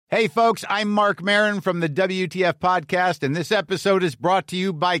Hey, folks, I'm Mark Maron from the WTF Podcast, and this episode is brought to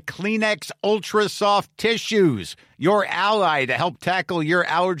you by Kleenex Ultra Soft Tissues, your ally to help tackle your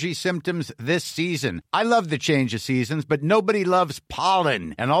allergy symptoms this season. I love the change of seasons, but nobody loves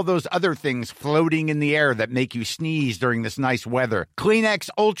pollen and all those other things floating in the air that make you sneeze during this nice weather. Kleenex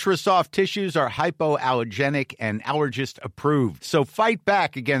Ultra Soft Tissues are hypoallergenic and allergist approved, so fight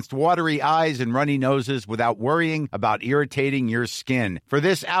back against watery eyes and runny noses without worrying about irritating your skin. For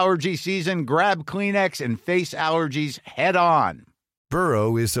this allergy season, grab Kleenex and face allergies head on.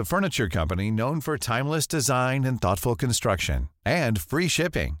 Burrow is a furniture company known for timeless design and thoughtful construction and free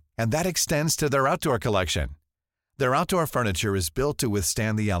shipping, and that extends to their outdoor collection. Their outdoor furniture is built to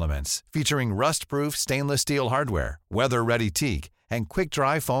withstand the elements, featuring rust-proof stainless steel hardware, weather-ready teak, and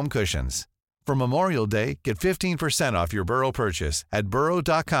quick-dry foam cushions. For Memorial Day, get 15% off your Burrow purchase at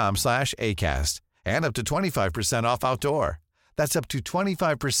burrow.com/acast and up to 25% off outdoor. That's up to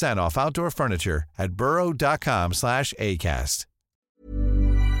 25% off outdoor furniture at burrow.com/acast.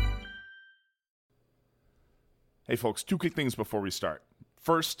 Hey folks, two quick things before we start.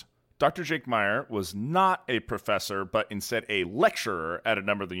 First, Dr. Jake Meyer was not a professor, but instead a lecturer at a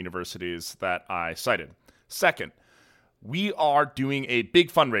number of the universities that I cited. Second, we are doing a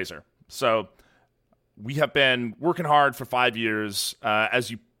big fundraiser. So we have been working hard for 5 years.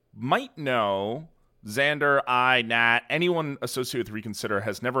 As you might know, Xander, I, Nat, anyone associated with Reconsider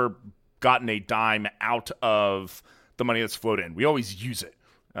has never gotten a dime out of the money that's flowed in. We always use it.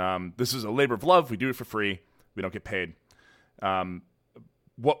 This is a labor of love. We do it for free. We don't get paid.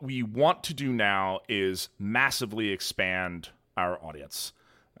 What we want to do now is massively expand our audience.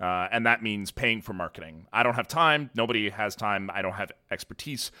 And that means paying for marketing. I don't have time. Nobody has time. I don't have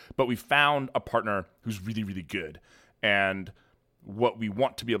expertise. But we found a partner who's really, really good. And what we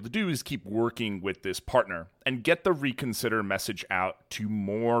want to be able to do is keep working with this partner and get the Reconsider message out to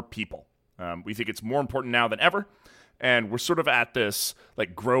more people. We think it's more important now than ever, and we're sort of at this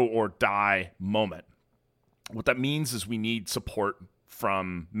like grow or die moment. What that means is we need support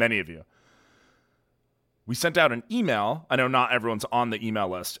from many of you. We sent out an email. I know not everyone's on the email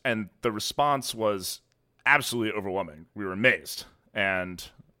list, and the response was absolutely overwhelming. We were amazed and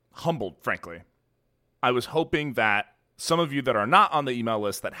humbled, frankly. I was hoping that some of you that are not on the email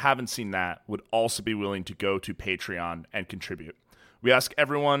list that haven't seen that would also be willing to go to Patreon and contribute. We ask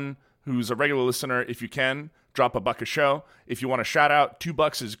everyone who's a regular listener, if you can, drop $1 a show. If you want a shout out,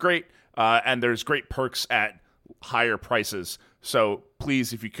 $2 is great. And there's great perks at higher prices. So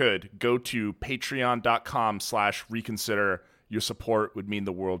please, if you could, go to patreon.com/reconsider. Your support would mean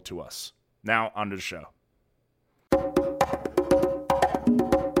the world to us. Now, on to the show.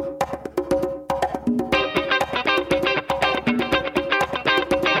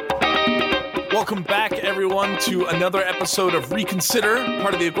 Welcome back, everyone, to another episode of Reconsider,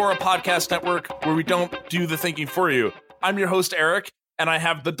 part of the Agora Podcast Network, where we don't do the thinking for you. I'm your host, Eric, and I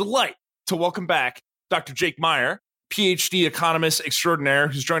have the delight to welcome back Dr. Jake Meyer, PhD economist extraordinaire,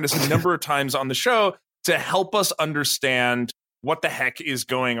 who's joined us a number of times on the show to help us understand what the heck is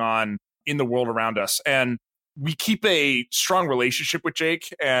going on in the world around us. And we keep a strong relationship with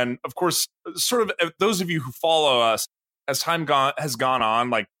Jake. And of course, sort of those of you who follow us as time has gone on,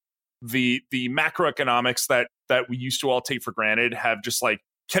 like the macroeconomics that we used to all take for granted have just like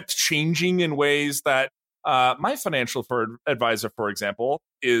kept changing in ways that my financial advisor, for example,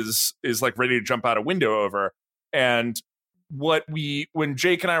 is like ready to jump out a window over. And when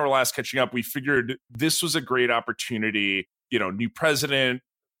Jake and I were last catching up, we figured this was a great opportunity, new president,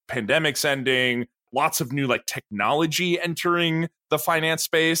 pandemic's ending, lots of new like technology entering the finance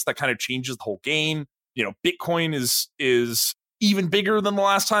space that kind of changes the whole game. Bitcoin is even bigger than the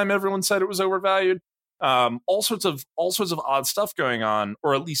last time everyone said it was overvalued. All sorts of odd stuff going on,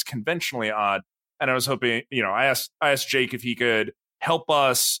 or at least conventionally odd. And I was hoping, I asked Jake if he could help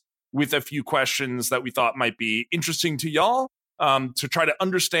us with a few questions that we thought might be interesting to y'all, to try to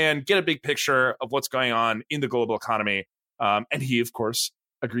understand, get a big picture of what's going on in the global economy. And he, of course,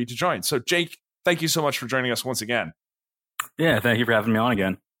 agreed to join. So, Jake, thank you so much for joining us once again. Yeah, thank you for having me on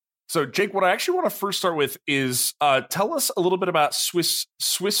again. So, Jake, what I actually want to first start with is tell us a little bit about Swiss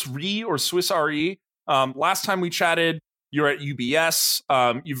Re or Swiss Re. Last time we chatted, you're at UBS.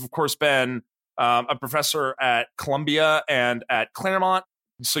 You've, of course, been a professor at Columbia and at Claremont.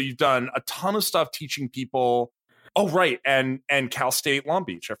 So you've done a ton of stuff teaching people. Oh, right. And Cal State Long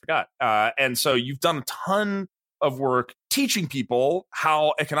Beach. I forgot. And so you've done a ton of work teaching people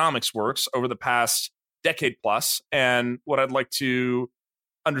how economics works over the past decade plus. And what I'd like to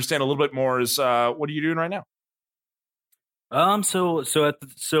understand a little bit more is what are you doing right now? So at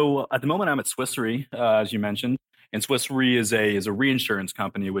the moment I'm at Swiss Re, as you mentioned, And Swiss Re is a reinsurance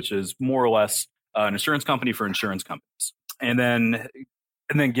company, which is more or less an insurance company for insurance companies. And then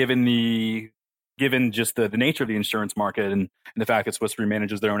given just the nature of the insurance market and the fact that Swiss Re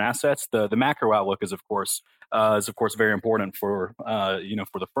manages their own assets, the macro outlook is of course very important for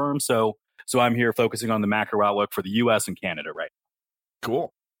for the firm. So I'm here focusing on the macro outlook for the U.S. and Canada right now.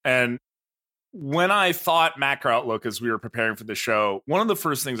 Cool. And when I thought macro outlook as we were preparing for the show, one of the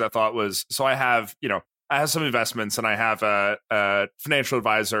first things I thought was, so I have some investments and I have a financial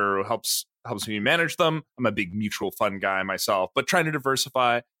advisor who helps me manage them. I'm a big mutual fund guy myself, but trying to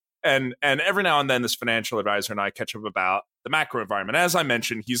diversify. And every now and then this financial advisor and I catch up about the macro environment. As I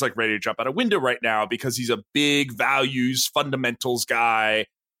mentioned, he's like ready to jump out a window right now because he's a big values fundamentals guy.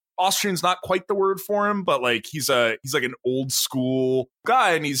 Austrian's not quite the word for him, but like he's like an old school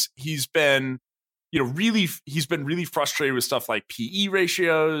guy, and he's been really frustrated with stuff like PE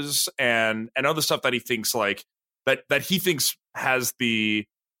ratios and other stuff that he thinks like that he thinks has the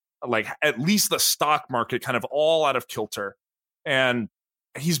like at least the stock market kind of all out of kilter. And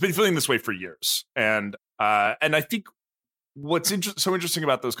he's been feeling this way for years. And I think what's so interesting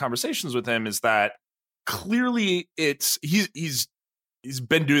about those conversations with him is that clearly he's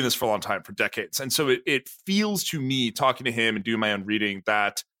been doing this for a long time, for decades. And so it feels to me, talking to him and doing my own reading,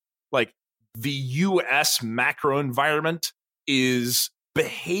 that like the US macro environment is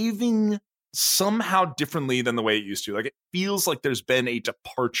behaving somehow differently than the way it used to. Like it feels like there's been a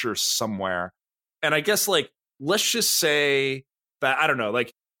departure somewhere. And I guess like, let's just say that, I don't know,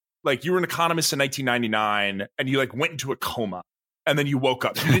 like you were an economist in 1999 and you like went into a coma and then you woke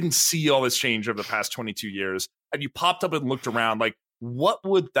up. You didn't see all this change over the past 22 years and you popped up and looked around. Like, what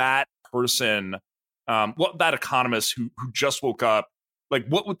would that person, what that economist who just woke up, like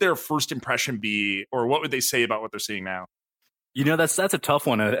what would their first impression be, or what would they say about what they're seeing now? That's a tough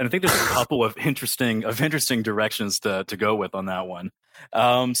one, and I think there's a couple of interesting directions to go with on that one.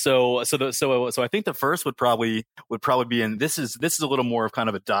 So I think the first would probably be, and this is a little more of kind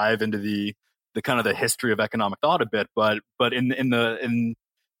of a dive into the kind of the history of economic thought a bit, but in the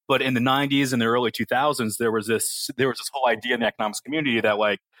 90s and the early 2000s, there was this whole idea in the economics community that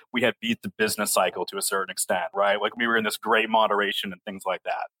like we had beat the business cycle to a certain extent, right? Like we were in this great moderation and things like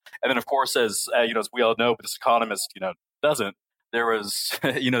that. And then of course, as we all know, but this economist, doesn't. There was,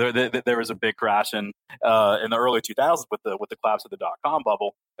 there was a big crash in the early 2000s with the collapse of the dot-com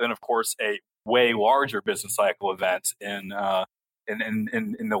bubble, and then of course a way larger business cycle event in the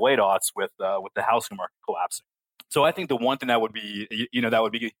late aughts with the housing market collapsing. So I think the one thing that would be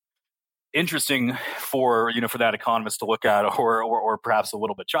interesting for that economist to look at, or perhaps a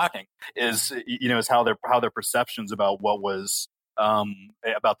little bit shocking, is how their perceptions about what was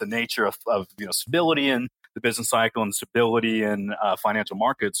about the nature of stability in the business cycle and stability in financial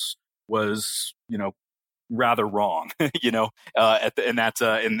markets was rather wrong in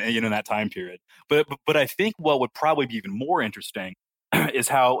that time period. But I think what would probably be even more interesting is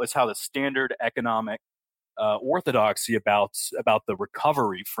how the standard economic orthodoxy about the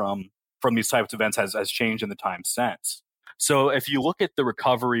recovery from these types of events has changed in the time since. So if you look at the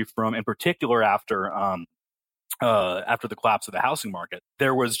recovery from, in particular, after the collapse of the housing market,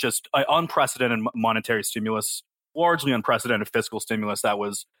 there was just unprecedented monetary stimulus, largely unprecedented fiscal stimulus that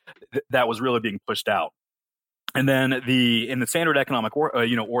was really being pushed out. And then in the standard economic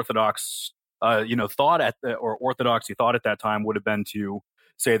orthodox orthodoxy thought at that time would have been to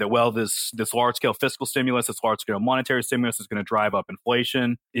say that, well, this large scale fiscal stimulus, this large scale monetary stimulus is going to drive up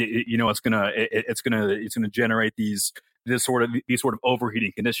inflation. It's going to generate these sort of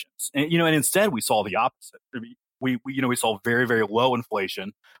overheating conditions. And instead we saw the opposite. We saw very, very low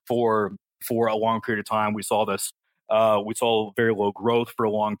inflation for a long period of time. We saw very low growth for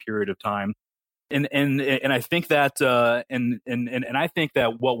a long period of time. And I think that I think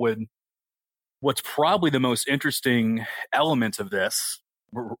that what's probably the most interesting element of this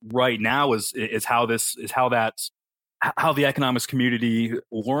right now is how the economics community,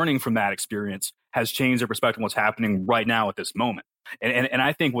 learning from that experience, has changed their perspective on what's happening right now at this moment. And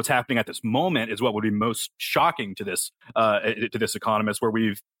I think what's happening at this moment is what would be most shocking to this economist, where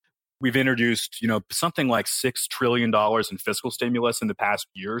we've introduced something like $6 trillion in fiscal stimulus in the past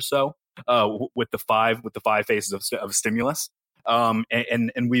year or so, with the five phases of stimulus, and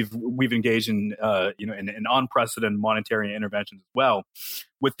we've engaged in unprecedented monetary interventions as well,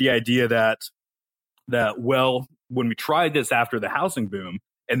 with the idea that well, when we tried this after the housing boom,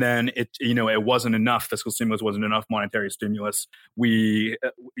 and then it wasn't enough, fiscal stimulus wasn't enough, monetary stimulus, we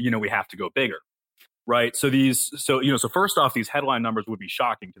have to go bigger. Right. So first off, these headline numbers would be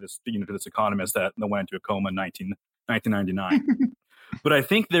shocking to this economist that went into a coma in 1999. But I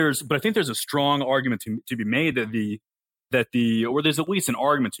think there's a strong argument to be made or there's at least an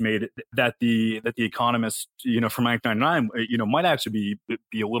argument to be made that the economists, from 1999, might actually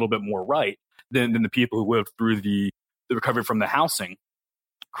be a little bit more right than the people who lived through the recovery from the housing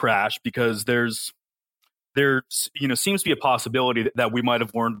crash, because there seems to be a possibility that we might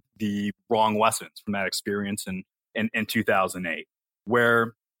have learned the wrong lessons from that experience in 2008,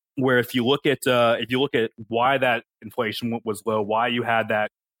 where if you look at why that inflation was low, why you had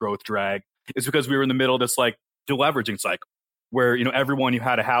that growth drag, it's because we were in the middle of this like deleveraging cycle where everyone who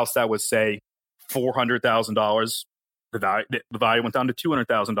had a house that was say $400,000, the value went down to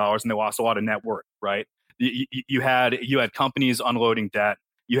 $200,000 and they lost a lot of net worth, right? You had companies unloading debt.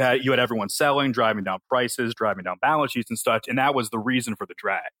 You had everyone selling, driving down prices, driving down balance sheets and such, and that was the reason for the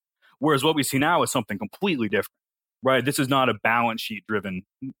drag. Whereas what we see now is something completely different, right? This is not a balance sheet driven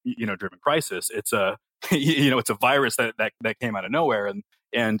crisis. It's it's a virus that came out of nowhere and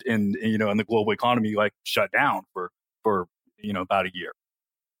the global economy like shut down for about a year.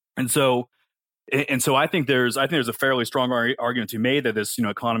 And so I think there's a fairly strong argument to be made that this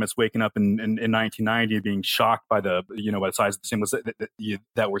economists waking up in 1990 being shocked by the by the size of the stimulus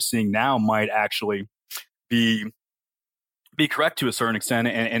that we're seeing now might actually be correct to a certain extent,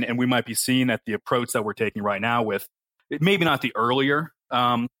 and we might be seeing that the approach that we're taking right now with maybe not the earlier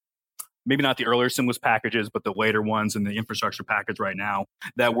stimulus packages, but the later ones and the infrastructure package right now,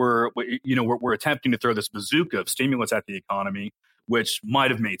 that we're attempting to throw this bazooka of stimulus at the economy, which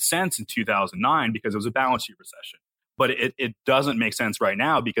might have made sense in 2009 because it was a balance sheet recession. But it doesn't make sense right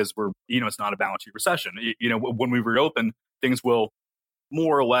now because it's not a balance sheet recession. When we reopen, things will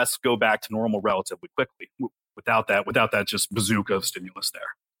more or less go back to normal relatively quickly without that just bazooka of stimulus there.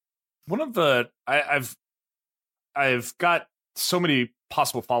 One of the, I've got so many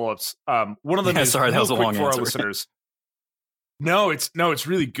possible follow-ups. One of them is sorry, that was a long for answer. Our listeners. No, it's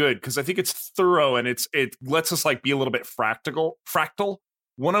really good because I think it's thorough and it lets us like be a little bit fractal.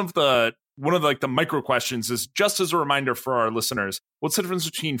 One of the micro questions is, just as a reminder for our listeners, what's the difference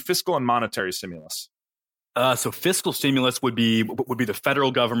between fiscal and monetary stimulus? So fiscal stimulus would be the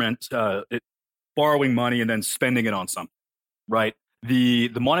federal government borrowing money and then spending it on something, right? The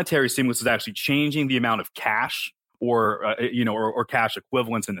monetary stimulus is actually changing the amount of cash or cash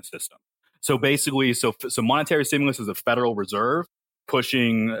equivalents in the system. So basically, so monetary stimulus is a Federal Reserve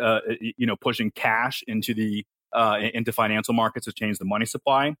pushing cash into financial markets to change the money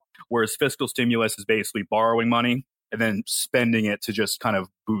supply, whereas fiscal stimulus is basically borrowing money and then spending it to just kind of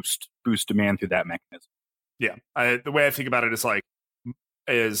boost demand through that mechanism. Yeah, the way I think about it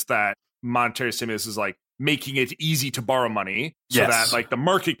is that monetary stimulus is like making it easy to borrow money so that like the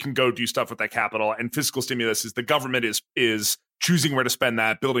market can go do stuff with that capital, and fiscal stimulus is the government is choosing where to spend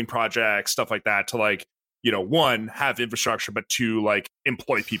that, building projects, stuff like that to like, one, have infrastructure, but two, like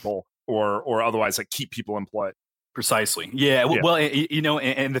employ people or otherwise like keep people employed. Precisely. Yeah. Well,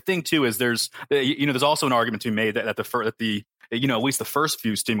 and the thing too is there's also an argument to be made that at least the first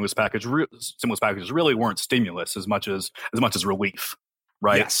few stimulus packages really weren't stimulus as much as relief,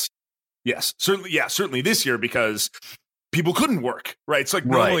 right? Yes. Certainly this year because people couldn't work, right? It's like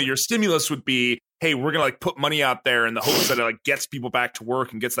normally your stimulus would be, hey, we're gonna like put money out there in the hopes that it like gets people back to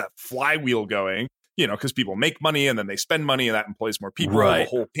work and gets that flywheel going, because people make money and then they spend money and that employs more people. Right. The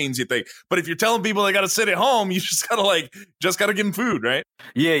whole Keynesian thing. But if you're telling people they got to sit at home, you just gotta give them food, right?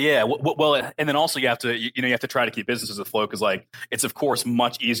 Yeah. Well, and then also you have to try to keep businesses afloat because like it's of course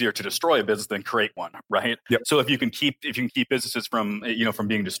much easier to destroy a business than create one, right? Yep. So if you can keep businesses from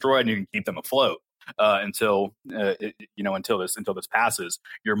being destroyed and you can keep them afloat until this passes,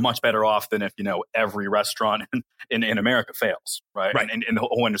 you're much better off than if every restaurant in America fails, right? And the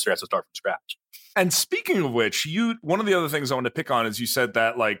whole industry has to start from scratch. And speaking of which, one of the other things I want to pick on is you said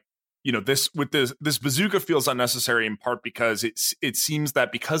that like this bazooka feels unnecessary in part because it seems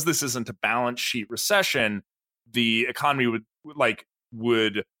that because this isn't a balance sheet recession, the economy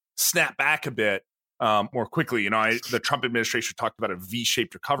would snap back a bit more quickly. The Trump administration talked about a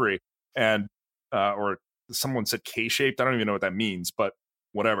V-shaped recovery and or someone said K-shaped. I don't even know what that means, but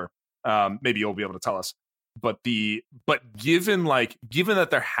whatever. Maybe you'll be able to tell us. But given that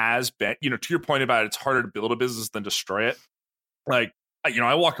there has been, to your point about it's harder to build a business than destroy it. Like,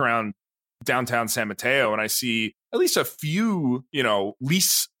 I walk around downtown San Mateo and I see at least a few,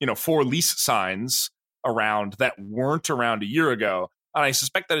 for lease signs around that weren't around a year ago. And I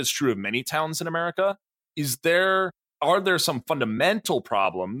suspect that is true of many towns in America. Are there some fundamental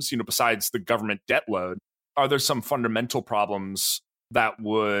problems, besides the government debt load? Are there some fundamental problems that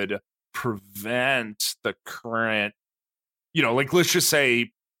would prevent the current, let's just say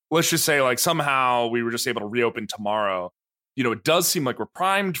like somehow we were just able to reopen tomorrow it does seem like we're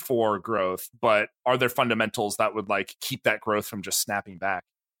primed for growth, but are there fundamentals that would like keep that growth from just snapping back?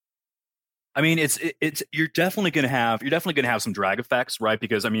 I mean, you're definitely going to have some drag effects, right?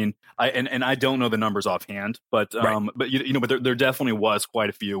 Because I mean, I don't know the numbers offhand, but but there definitely was quite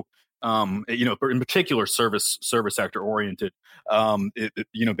a few, in particular service sector oriented,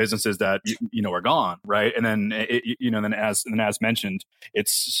 businesses that are gone, right? And then then as mentioned,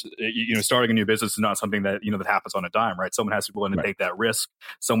 it's starting a new business is not something that that happens on a dime, right? Someone has to be willing to take that risk.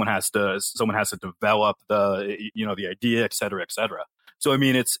 Someone has to develop the idea, et cetera, et cetera. So I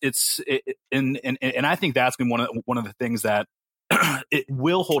mean, and I think that's been one of the things that it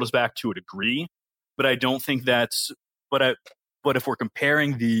will hold us back to a degree, but I don't think that's. But if we're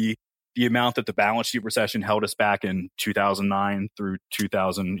comparing the amount that the balance sheet recession held us back in 2009 through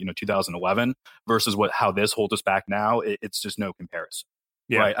 2011 versus how this holds us back now, it's just no comparison,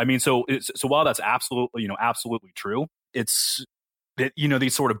 right? I mean, so while that's absolutely true,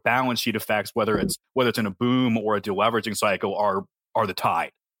 these sort of balance sheet effects, whether it's in a boom or a deleveraging cycle, are the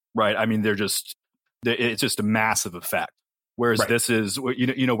tide, right? I mean, it's just a massive effect. Whereas this is,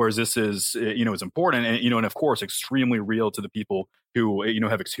 is important and, and of course, extremely real to the people who,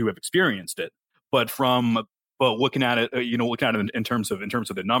 have experienced it. But looking at it, in terms of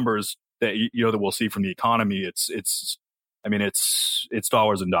the numbers that, that we'll see from the economy, it's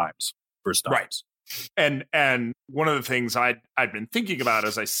dollars and dimes versus dimes. Right. And one of the things I've been thinking about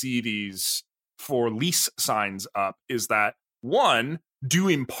as I see these for lease signs up is that one, due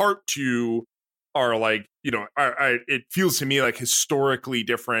in part to our it feels to me like historically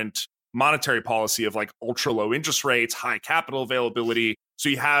different monetary policy of like ultra low interest rates, high capital availability. So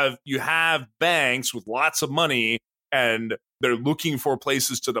you have banks with lots of money and they're looking for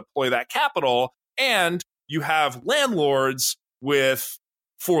places to deploy that capital. And you have landlords with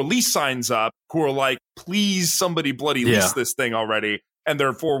for lease signs up who are like, please somebody bloody lease this thing already. And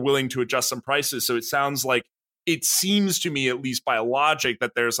therefore willing to adjust some prices. So it seems to me, at least by logic,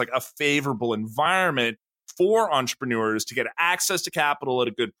 that there's like a favorable environment for entrepreneurs to get access to capital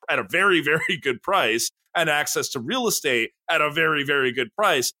at a very, very good price and access to real estate at a very, very good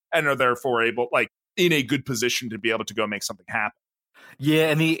price and are therefore able, like, in a good position to be able to go make something happen. Yeah,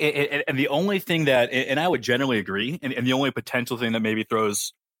 and the only thing that, and I would generally agree, and the only potential thing that maybe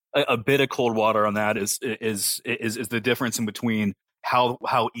throws a bit of cold water on that is the difference in between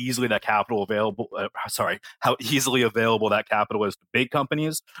how easily that capital how easily available that capital is to big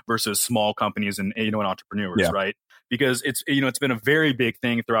companies versus small companies and and entrepreneurs, right? Because it's been a very big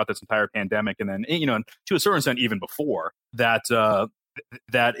thing throughout this entire pandemic, and then to a certain extent even before that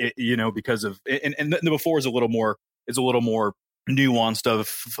because of and the before is a little more nuanced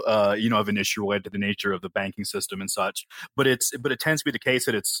of an issue related to the nature of the banking system and such, but it tends to be the case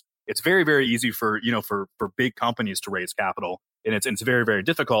that it's very, very easy for big companies to raise capital. And it's very, very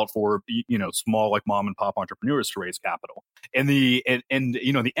difficult for small, like mom and pop entrepreneurs to raise capital. And the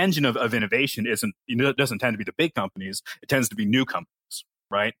engine of innovation doesn't tend to be the big companies. It tends to be new companies,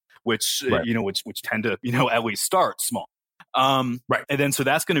 right? Which tend to at least start small. Right. And then so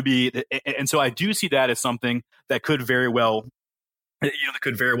that's going to be, and so I do see that as something that could very well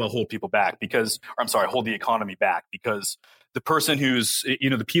hold people back hold the economy back, because the person who's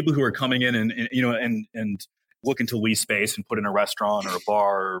the people who are coming in and looking to lease space and put in a restaurant or a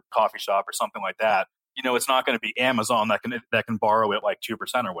bar or coffee shop or something like that, it's not going to be Amazon that can borrow it like 2%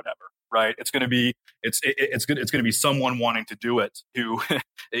 or whatever, right? It's going to be it's going to be someone wanting to do it who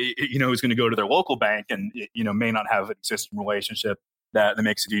is going to go to their local bank and may not have an existing relationship that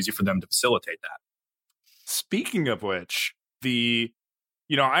makes it easy for them to facilitate that. Speaking of which, I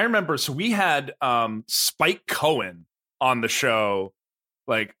remember, so we had Spike Cohen on the show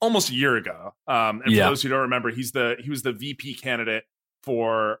like almost a year ago. And for those who don't remember, he was the VP candidate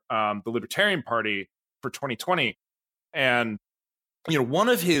for the Libertarian Party for 2020. And, one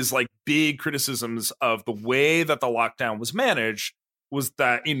of his like big criticisms of the way that the lockdown was managed was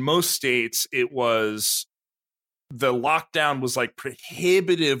that in most states, the lockdown was like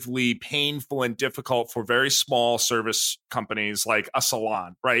prohibitively painful and difficult for very small service companies like a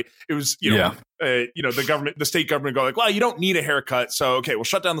salon, right? It was, the state government go like, well, you don't need a haircut. So, okay, we'll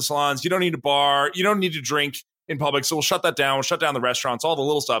shut down the salons. You don't need a bar. You don't need to drink in public. So we'll shut that down. We'll shut down the restaurants, all the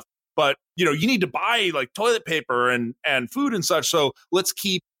little stuff. But, you need to buy like toilet paper and food and such. So let's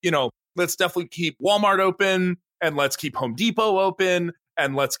definitely keep Walmart open, and let's keep Home Depot open,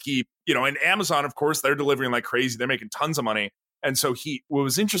 and let's keep, and Amazon, of course, they're delivering like crazy. They're making tons of money. And so what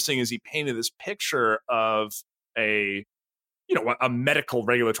was interesting is he painted this picture of a medical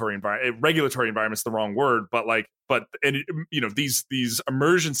regulatory environment. Regulatory environment's the wrong word, these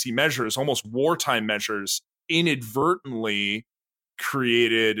emergency measures, almost wartime measures inadvertently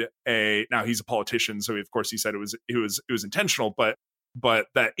created now he's a politician, so of course he said it was intentional, but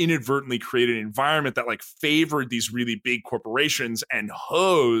that inadvertently created an environment that like favored these really big corporations and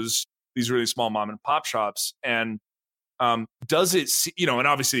hosed these really small mom and pop shops. And does it, and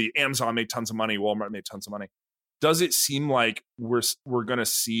obviously Amazon made tons of money, Walmart made tons of money. Does it seem like we're going to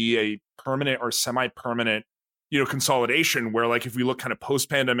see a permanent or semi-permanent, consolidation where, like, if we look kind of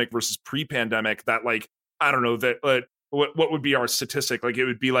post-pandemic versus pre-pandemic, that, like, I don't know, that what would be our statistic? Like, it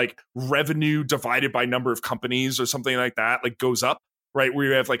would be like revenue divided by number of companies or something like that, like, goes up, right? Where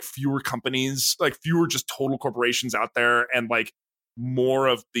you have like fewer companies, like fewer just total corporations out there, and like more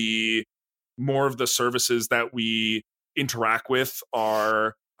of the services that we interact with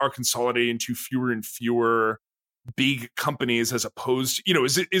are consolidating into fewer and fewer big companies, as opposed,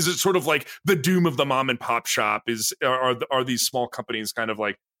 is it sort of like the doom of the mom and pop shop? Are these small companies kind of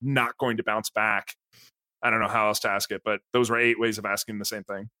like not going to bounce back? I don't know how else to ask it, but those were 8 ways of asking the same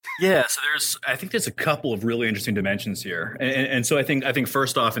thing. Yeah, so I think there's a couple of really interesting dimensions here, and so I think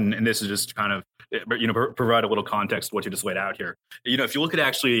first off, and this is just kind of provide a little context to what you just laid out here. If you look at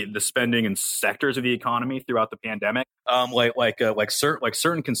actually the spending and sectors of the economy throughout the pandemic, like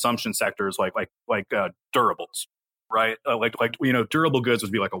certain consumption sectors, like durables, right? Durable goods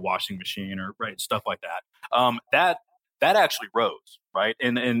would be like a washing machine or stuff like that. That actually rose, right?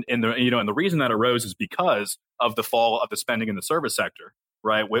 And the reason that it rose is because of the fall of the spending in the service sector,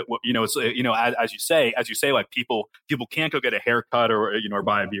 right? It's as you say, like people can't go get a haircut or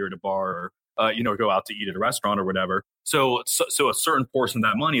buy a beer at a bar or go out to eat at a restaurant or whatever. So a certain portion of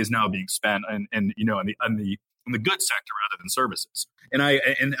that money is now being spent in the goods sector rather than services. And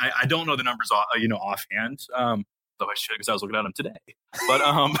I don't know the numbers offhand. Though I should, because I was looking at them today. But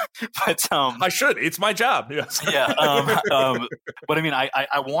I should. It's my job. Yes. Yeah. But I mean,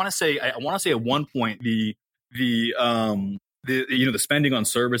 I want to say at one point the spending on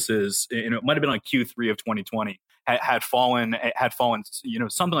services, it might have been like Q3 of 2020 had fallen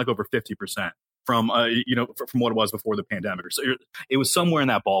something like over 50% from what it was before the pandemic. So it was somewhere in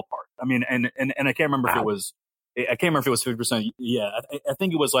that ballpark. I mean, and I can't remember if it was. I can't remember if it was 50%. Yeah, I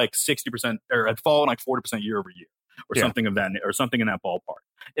think it was like 60%, or had fallen like 40% year over year, or something of that, or something in that ballpark.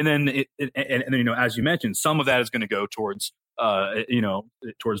 And then, as you mentioned, some of that is going to go towards,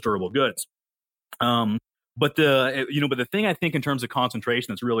 towards durable goods. But the thing I think in terms of concentration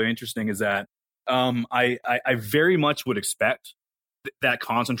that's really interesting is that I very much would expect that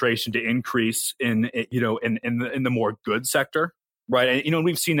concentration to increase in the more goods sector, right? And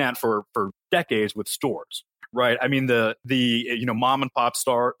we've seen that for decades with stores. Right. I mean, the mom and pop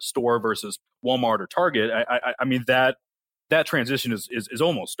store versus Walmart or Target. I mean, that transition is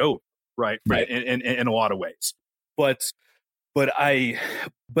almost over. Right. In a lot of ways. But I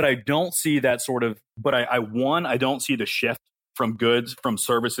don't see that sort of. But I don't see the shift from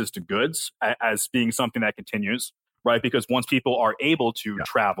services to goods as being something that continues. Right. Because once people are able to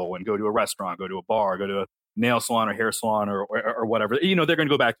travel and go to a restaurant, go to a bar, go to a nail salon or hair salon or whatever, they're going to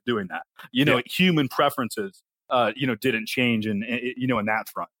go back to doing that. Human preferences, didn't change in that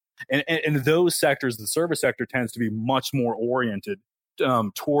front. And those sectors, the service sector tends to be much more oriented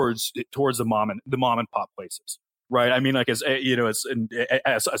towards the mom and pop places, right? I mean, like as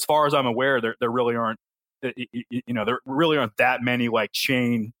far as I'm aware, there really aren't that many like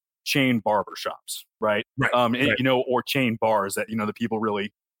chain barber shops, right? Or chain bars that the people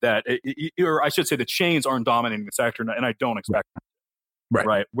really. That, or I should say, the chains aren't dominating the sector, and I don't expect them.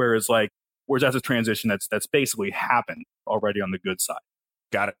 Right. Whereas that's a transition that's basically happened already on the good side.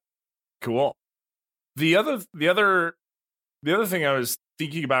 Got it. Cool. The other thing I was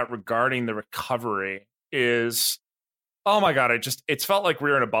thinking about regarding the recovery is, oh my God, it's felt like we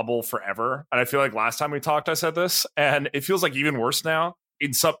were in a bubble forever, and I feel like last time we talked, I said this, and it feels like even worse now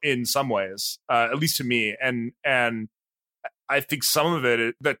in some ways, at least to me, and. I think some of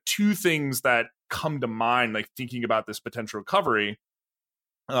it, the two things that come to mind, like thinking about this potential recovery,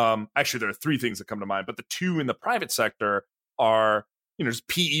 actually there are 3 things that come to mind, but the 2 in the private sector are, just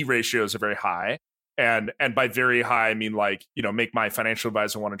PE ratios are very high. And by very high, I mean like, make my financial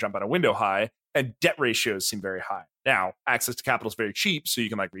advisor want to jump out a window high, and debt ratios seem very high. Now, access to capital is very cheap, so you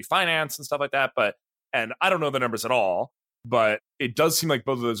can like refinance and stuff like that. And I don't know the numbers at all, but it does seem like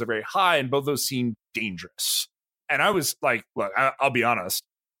both of those are very high, and both of those seem dangerous. And I was like, look, I'll be honest,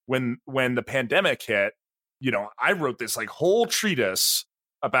 when the pandemic hit, I wrote this like whole treatise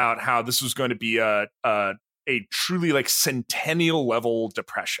about how this was going to be a truly like centennial level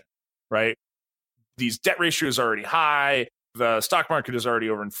depression, right? These debt ratios are already high. The stock market is already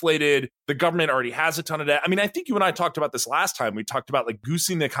overinflated. The government already has a ton of debt. I mean, I think you and I talked about this last time. We talked about like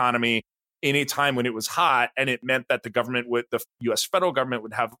goosing the economy, in a time when it was hot, and it meant that the U.S. federal government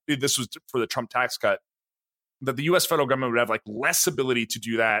would have, this was for the Trump tax cut, that the U.S. federal government would have like less ability to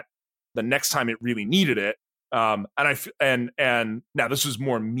do that the next time it really needed it. And now this was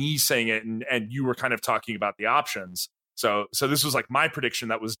more me saying it, and you were kind of talking about the options. So this was like my prediction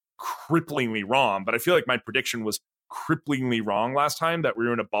that was cripplingly wrong, but I feel like my prediction was cripplingly wrong last time, that we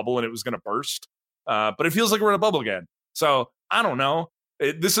were in a bubble and it was going to burst. But it feels like we're in a bubble again. So I don't know.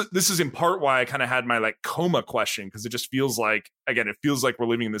 This is in part why I kind of had my like coma question, because it just feels like, again, it feels like we're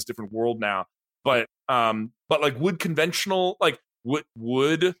living in this different world now. But like, would conventional, like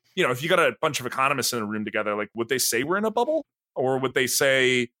would you know, if you got a bunch of economists in a room together, like would they say we're in a bubble, or would they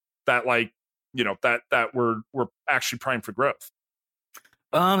say that, like, you know, that we're actually primed for growth?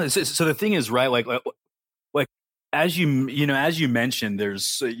 So the thing is, right, like as you mentioned,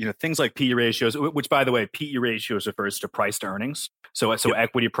 there's things like PE ratios, which, by the way, PE ratios refers to price to earnings. So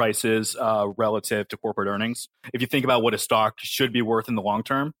equity prices relative to corporate earnings. If you think about what a stock should be worth in the long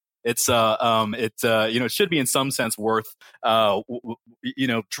term, it should be in some sense worth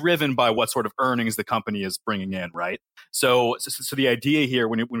driven by what sort of earnings the company is bringing in, right? So the idea here,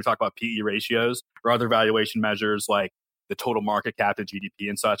 when we talk about PE ratios or other valuation measures like the total market cap to GDP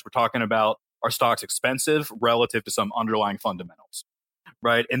and such, we're talking about, are stocks expensive relative to some underlying fundamentals,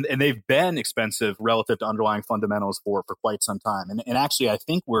 right? And they've been expensive relative to underlying fundamentals for quite some time. And actually, I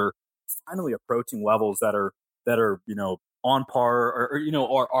think we're finally approaching levels that are on par or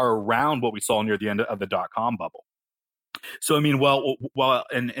are around what we saw near the end of the dot-com bubble. So I mean, while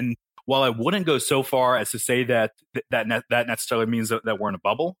I wouldn't go so far as to say that necessarily means that we're in a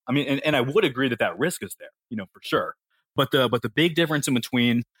bubble, I mean, and I would agree that risk is there, for sure. But the big difference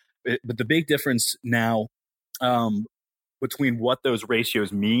now between what those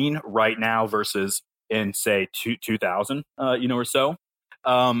ratios mean right now versus in, say, 2000, or so,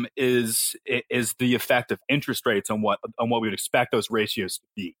 is the effect of interest rates on what we would expect those ratios to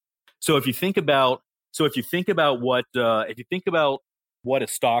be. So if you think about what a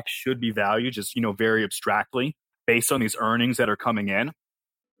stock should be valued, just very abstractly based on these earnings that are coming in.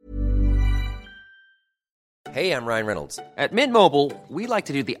 Hey, I'm Ryan Reynolds. At Mint Mobile, we like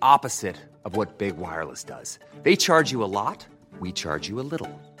to do the opposite of what Big Wireless does. They charge you a lot, we charge you a little.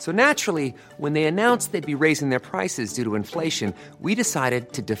 So naturally, when they announced they'd be raising their prices due to inflation, we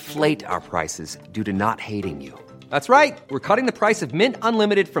decided to deflate our prices due to not hating you. That's right. We're cutting the price of Mint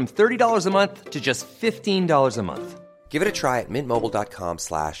Unlimited from $30 a month to just $15 a month. Give it a try at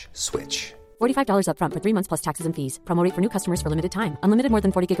mintmobile.com/switch. $45 up front for 3 months plus taxes and fees. Promo rate for new customers for limited time. Unlimited more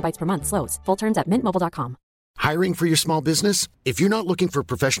than 40 gigabytes per month slows. Full terms at mintmobile.com. Hiring for your small business? If you're not looking for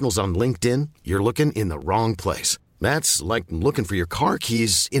professionals on LinkedIn, you're looking in the wrong place. That's like looking for your car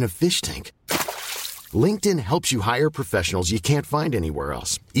keys in a fish tank. LinkedIn helps you hire professionals you can't find anywhere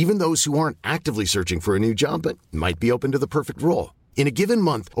else, even those who aren't actively searching for a new job but might be open to the perfect role. In a given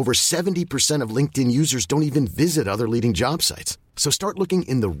month, over 70% of LinkedIn users don't even visit other leading job sites. So start looking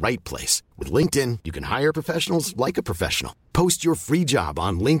in the right place. With LinkedIn, you can hire professionals like a professional. Post your free job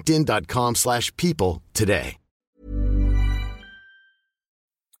on linkedin.com/people today.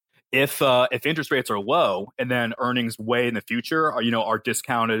 If interest rates are low and then earnings way in the future are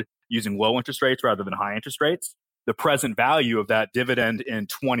discounted using low interest rates rather than high interest rates, the present value of that dividend in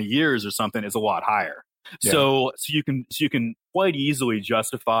 20 years or something is a lot higher. Yeah. So you can quite easily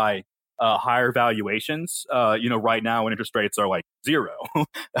justify higher valuations, right now when interest rates are like zero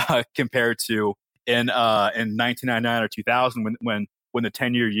compared to in 1999 or 2000 when the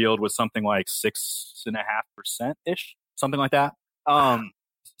 10-year yield was something like 6.5% ish, something like that.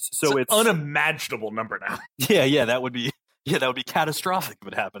 So it's an unimaginable number now. Yeah, that would be catastrophic if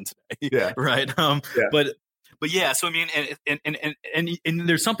it happened today. Yeah, right. But yeah, so I mean, and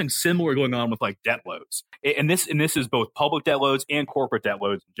there's something similar going on with like debt loads, and this is both public debt loads and corporate debt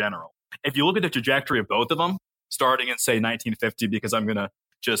loads in general. If you look at the trajectory of both of them, starting in say 1950, because I'm gonna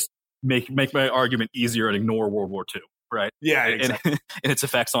just make my argument easier and ignore World War II. Right. Yeah. Exactly. And its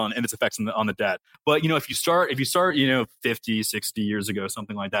effects on the debt. But, if you start, 50, 60 years ago,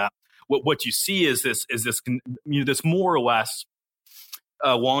 something like that, what you see is this more or less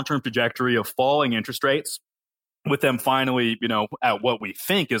long-term trajectory of falling interest rates with them finally, at what we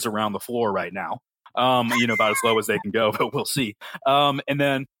think is around the floor right now, about as low as they can go, but we'll see.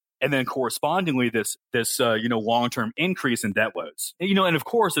 And then correspondingly, this long-term increase in debt loads. And of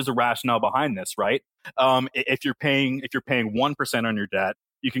course, there's a rationale behind this, right? If you're paying 1% on your debt,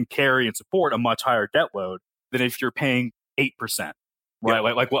 you can carry and support a much higher debt load than if you're paying 8%, right? Yeah.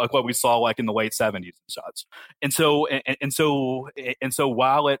 Like what we saw like in the late 70s and such. And so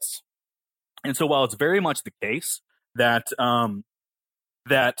while it's very much the case that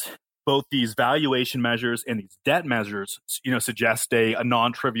both these valuation measures and these debt measures, suggest a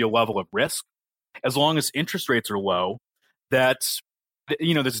non-trivial level of risk. As long as interest rates are low, there's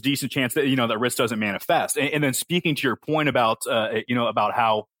a decent chance that, that risk doesn't manifest. And then speaking to your point about, about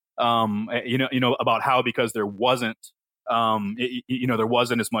how, about how, because there wasn't, there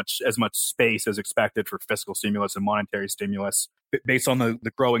wasn't as much space as expected for fiscal stimulus and monetary stimulus based on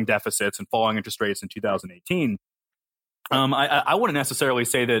the growing deficits and falling interest rates in 2018. I wouldn't necessarily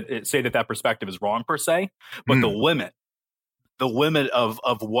say that perspective is wrong per se, but the limit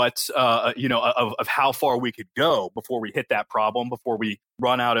of what of how far we could go before we hit that problem, before we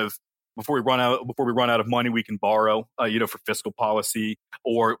run out of money we can borrow, for fiscal policy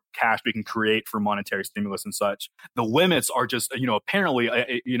or cash we can create for monetary stimulus and such. The limits are just, apparently,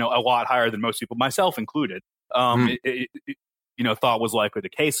 a lot higher than most people, myself included, thought was likely the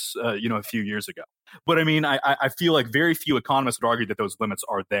case, a few years ago. But I mean, I feel like very few economists would argue that those limits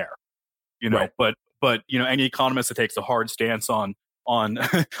are there, right. But any economist that takes a hard stance on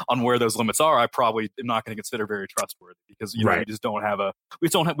where those limits are, I probably am not going to consider very trustworthy, because we just don't have a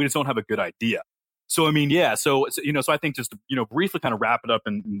good idea. So I mean, yeah. So I think just to, briefly kind of wrap it up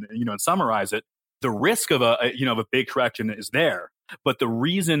and summarize it, the risk of a big correction is there, but the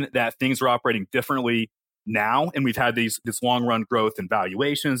reason that things are operating differently now, and we've had this long run growth in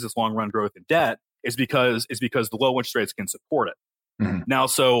valuations, this long run growth in debt, is because the low interest rates can support it. Mm-hmm. Now,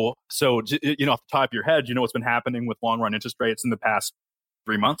 so off the top of your head, what's been happening with long run interest rates in the past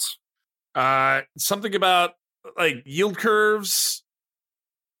 3 months? Something about like yield curves.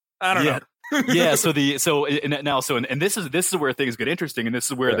 I don't know. Yeah. So this is where things get interesting, and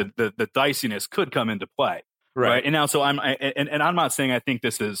this is where the diciness could come into play. Right. And now, so I'm not saying I think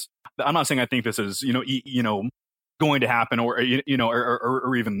this is going to happen or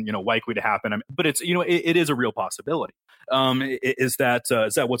even likely to happen. But it's it is a real possibility. Is that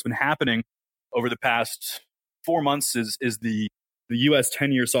what's been happening over the past 4 months is the U.S.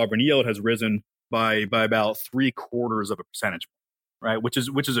 10-year sovereign yield has risen by about 0.75 percentage point, right? Which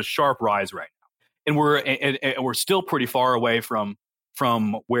is a sharp rise right now, and we're still pretty far away from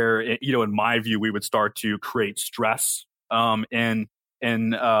where in my view we would start to create stress in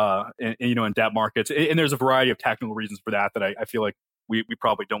debt markets, and there's a variety of technical reasons for that I feel like we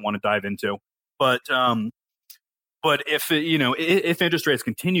probably don't want to dive into, but if interest rates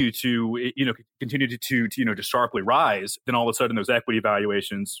continue to sharply rise, then all of a sudden those equity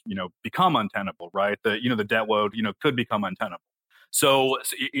valuations become untenable, right? The debt load could become untenable. So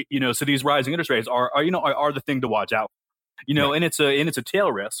these rising interest rates are the thing to watch out for. Right. And it's a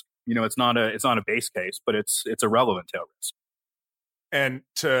tail risk. It's not a base case, but it's a relevant tail risk. And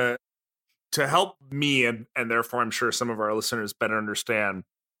to help me and therefore I'm sure some of our listeners better understand.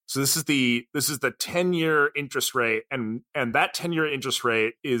 So this is the 10-year interest rate, and that 10-year interest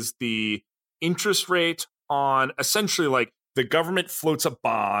rate is the interest rate on essentially like the government floats a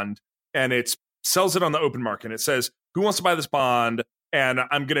bond and it sells it on the open market. It says, who wants to buy this bond? And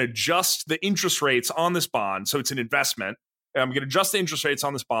I'm going to adjust the interest rates on this bond. So it's an investment. And I'm going to adjust the interest rates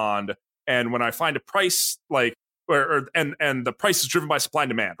on this bond. And when I find a price and the price is driven by supply and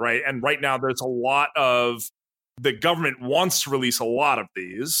demand, right? And right now there's a lot of, the government wants to release a lot of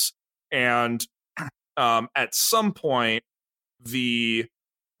these. And at some point what's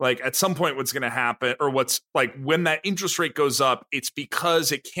going to happen, or what's like when that interest rate goes up, it's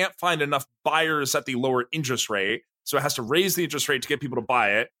because it can't find enough buyers at the lower interest rate. So it has to raise the interest rate to get people to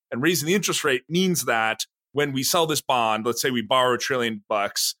buy it. And raising the interest rate means that when we sell this bond, let's say we borrow $1 trillion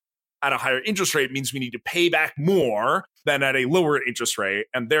at a higher interest rate, means we need to pay back more than at a lower interest rate.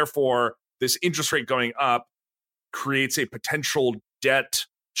 And therefore, this interest rate going up creates a potential debt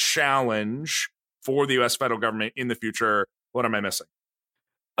challenge for the U.S. federal government in the future. What am I missing?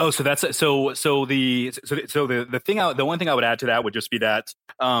 Oh, so that's so the one thing I would add to that would just be that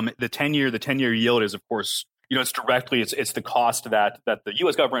the 10-year yield is, of course, it's the cost that the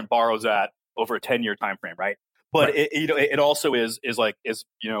U.S. government borrows at over a 10-year time frame, right? But right. It also is a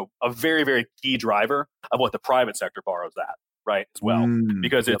very, very key driver of what the private sector borrows at, right, as well,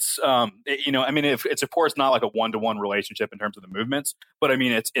 because it's it's of course not like a 1-to-1 relationship in terms of the movements, but I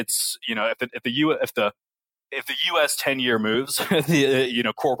mean it's if the U.S. 10-year moves,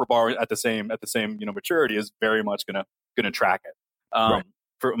 the corporate borrowing at the same maturity is very much gonna track it right.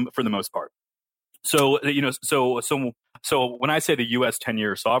 for the most part. So so when I say the U.S.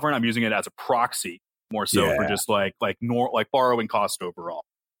 10-year sovereign, I'm using it as a proxy more so for just like borrowing cost overall.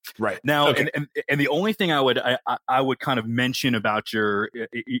 Right now, okay. and the only thing I would kind of mention about your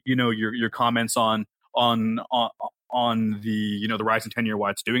comments on the the rise in 10-year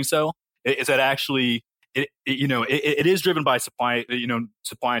why it's doing so is that actually it is driven by supply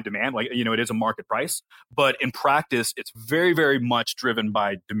and demand. Like, it is a market price, but in practice, it's very, very much driven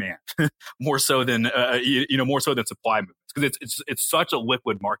by demand, more so than supply movements, because it's such a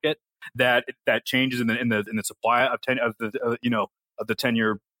liquid market that changes in the supply of the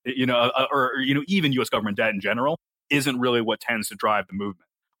 10-year, or even U.S. government debt in general isn't really what tends to drive the movement.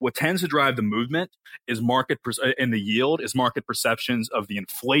 What tends to drive the movement is and the yield is market perceptions of the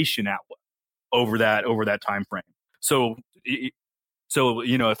inflation outlook over that time frame. So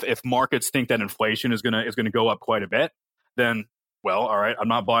if markets think that inflation is gonna go up quite a bit, then, well, all right, I'm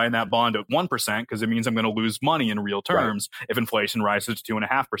not buying that bond at 1% because it means I'm going to lose money in real terms if inflation rises to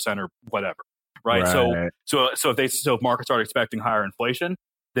 2.5% or whatever. Right. So if markets are expecting higher inflation,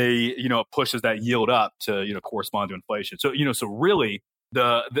 they, it pushes that yield up to, correspond to inflation. So, so really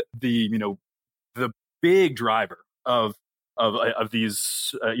the big driver of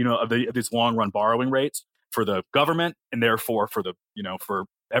these, of these long run borrowing rates for the government, and therefore for the, for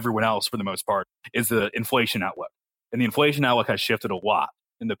everyone else for the most part, is the inflation outlook. And the inflation outlook has shifted a lot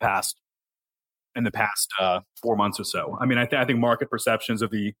in the past 4 months or so. I mean, I think market perceptions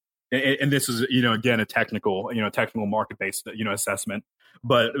of the, and this is, again, a technical market based, assessment,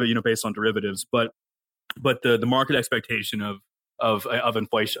 but, based on derivatives, but the market expectation of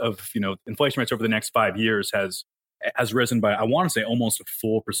inflation, inflation rates over the next 5 years has risen by, I want to say, almost a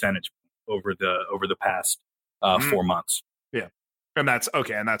full percentage over the past 4 months. Yeah. And that's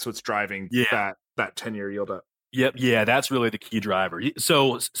okay. And that's what's driving that 10-year yield up. Yep. Yeah, that's really the key driver.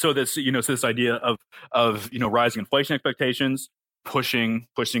 So this, this idea of rising inflation expectations, pushing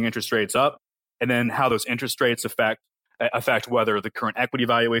interest rates up, and then how those interest rates affect whether the current equity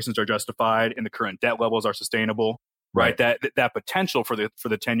valuations are justified and the current debt levels are sustainable. Right. That potential for the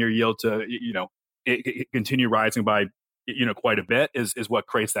 10-year yield to it continue rising by quite a bit is what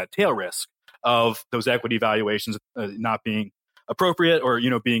creates that tail risk of those equity valuations not being appropriate, or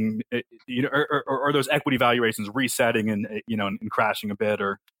being or those equity valuations resetting and and crashing a bit,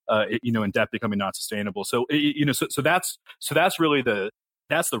 or and debt becoming not sustainable. So so that's really the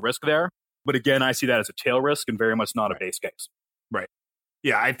risk there. But again, I see that as a tail risk and very much not a base case. Right.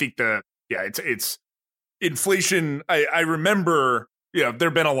 Yeah, I think it's inflation. I remember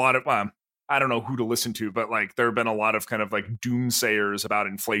there've been a lot of I don't know who to listen to, but like there have been a lot of kind of like doomsayers about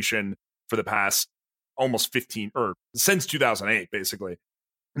inflation for the past almost 15 or since 2008, basically.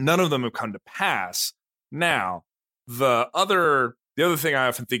 None of them have come to pass. Now, the other thing I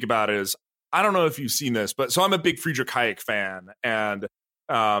often think about is, I don't know if you've seen this, but so I'm a big Friedrich Hayek fan, and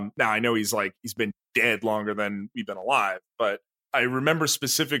now I know he's been dead longer than we've been alive, but I remember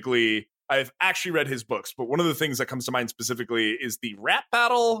specifically, I've actually read his books, but one of the things that comes to mind specifically is the rap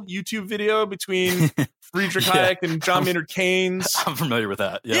battle YouTube video between Friedrich Hayek and John Maynard Keynes. I'm familiar with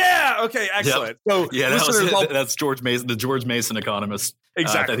that. Yep. Yeah. Okay. Excellent. Yep. So that's George Mason, the George Mason economist.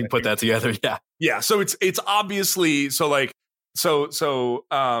 Exactly. I think put that together. Yeah. Yeah. So it's obviously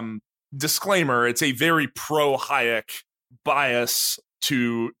disclaimer. It's a very pro Hayek bias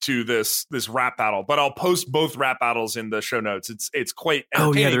to this rap battle, but I'll post both rap battles in the show notes. It's quite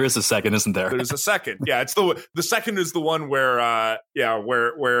entertaining. Oh yeah, there is a second, isn't there? There's a second. Yeah, it's the second is the one where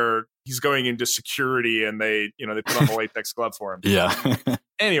where he's going into security and they put on the latex glove for him. Yeah.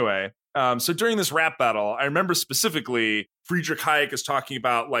 Anyway, so during this rap battle, I remember specifically Friedrich Hayek is talking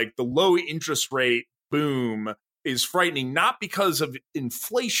about like the low interest rate boom is frightening, not because of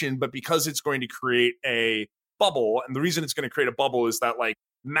inflation, but because it's going to create a bubble. And the reason it's going to create a bubble is that like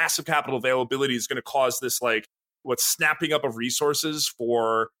massive capital availability is going to cause this like snapping up of resources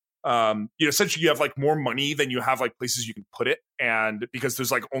for essentially you have like more money than you have like places you can put it, and because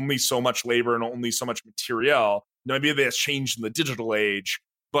there's like only so much labor and only so much material. Now, maybe that's changed in the digital age,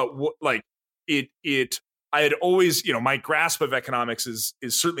 but I had always, my grasp of economics is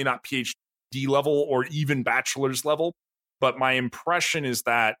certainly not PhD level or even bachelor's level, but my impression is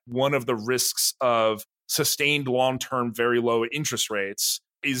that one of the risks of sustained long-term very low interest rates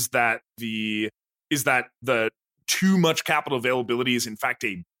is that the too much capital availability is in fact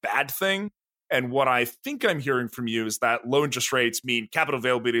a bad thing. And what I think I'm hearing from you is that low interest rates mean capital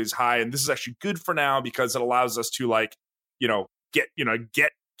availability is high, and this is actually good for now because it allows us to get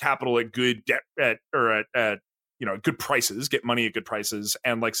capital at good debt at good prices, get money at good prices,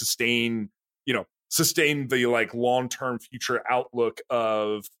 and like sustain the like long-term future outlook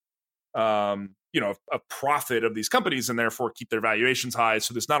of a profit of these companies, and therefore keep their valuations high.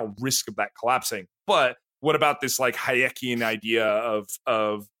 So there's not a risk of that collapsing. But what about this like Hayekian idea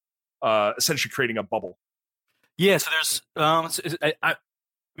of essentially creating a bubble? Yeah. So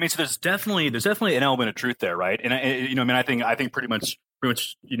there's definitely an element of truth there, right? And I think pretty much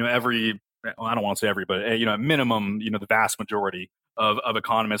every well, I don't want to say every, but at minimum, the vast majority of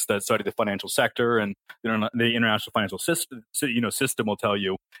economists that study the financial sector and the international financial system, system will tell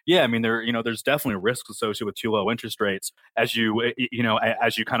you, yeah, I mean, there's definitely risks associated with too low interest rates as you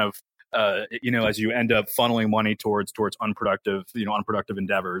kind of as you end up funneling money towards unproductive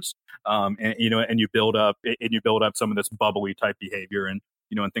endeavors, and you build up some of this bubbly type behavior and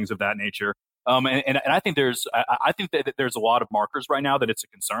things of that nature. And I think I think that there's a lot of markers right now that it's a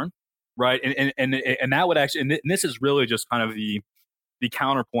concern, right? And that would actually, and this is really just kind of the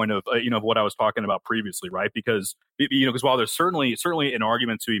counterpoint of what I was talking about previously, right? Because while there's certainly an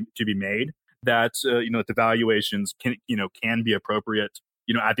argument to be made that the valuations can be appropriate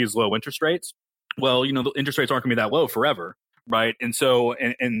at these low interest rates. Well, the interest rates aren't going to be that low forever, right? And so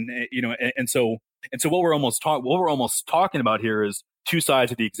so what we're almost talking about here is two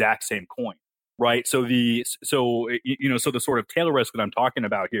sides of the exact same coin, right? So the sort of tail risk that I'm talking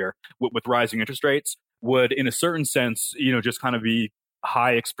about here with rising interest rates would, in a certain sense, just kind of be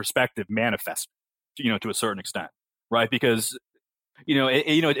Hayek's perspective manifest, to a certain extent, right? Because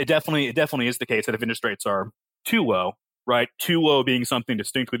it definitely is the case that if interest rates are too low, right, too low being something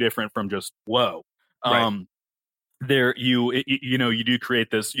distinctly different from just low, right. There you do create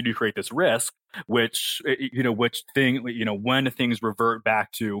this risk, which when things revert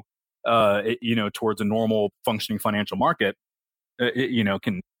back to towards a normal functioning financial market,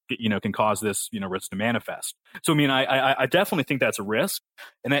 can cause this risk to manifest. So I mean, I definitely think that's a risk,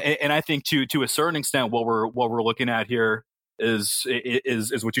 and I think to a certain extent what we're looking at here is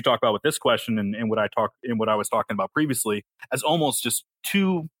what you talked about with this question and what I was talking about previously as almost just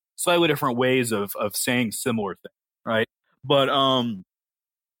two slightly different ways of saying similar things, right? But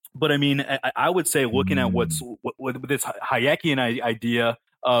I mean, I would say looking at what this Hayekian idea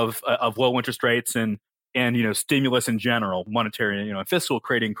of low interest rates and stimulus in general, monetary, fiscal,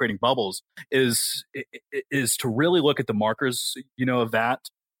 creating bubbles is to really look at the markers, of that,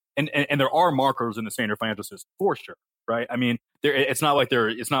 and there are markers in the standard financial system for sure, right? I mean, it's not like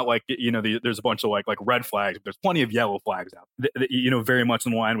there's a bunch of like red flags. There's plenty of yellow flags out, very much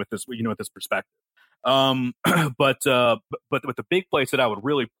in line with this, with this perspective. But the big place that I would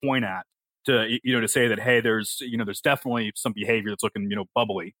really point at to say that, hey, there's definitely some behavior that's looking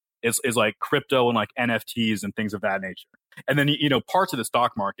bubbly is like crypto and like NFTs and things of that nature. And then parts of the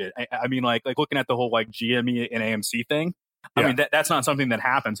stock market. I mean, like looking at the whole like GME and AMC thing. Yeah. I mean, that's not something that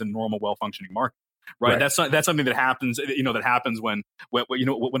happens in a normal, well functioning market. Right. That's something that happens, that happens when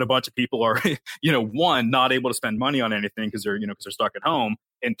a bunch of people are, one, not able to spend money on anything because they're stuck at home,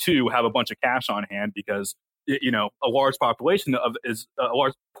 and two, have a bunch of cash on hand because, a large portion of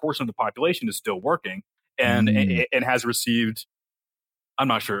the population is still working and has received, I'm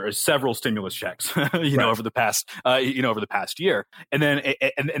not sure, several stimulus checks, over the past year. And then,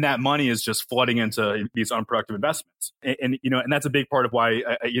 and that money is just flooding into these unproductive investments. And that's a big part of why,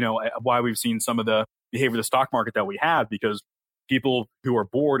 why we've seen some of the behavior of the stock market that we have, because people who are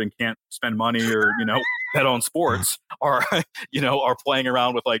bored and can't spend money or, bet on sports are playing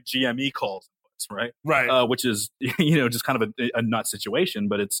around with like GME calls. Right. Which is, just kind of a nut situation,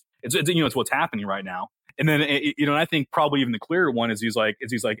 but it's what's happening right now. And then, and I think probably even the clearer one is these like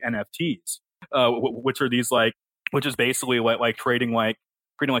NFTs, which is basically like creating like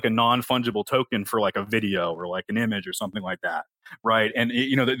a non-fungible token for like a video or like an image or something like that. Right. And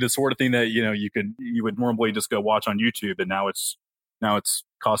the sort of thing that, you would normally just go watch on YouTube, and now it's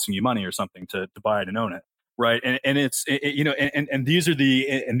costing you money or something to buy it and own it. Right. And it's, and these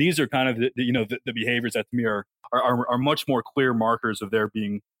are kind of the behaviors that to me are much more clear markers of there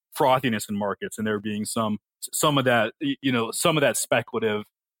being frothiness in markets, and there being some of that speculative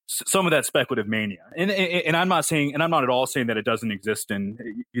mania. And I'm not at all saying that it doesn't exist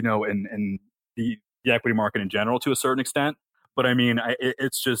in the equity market in general to a certain extent. But I mean,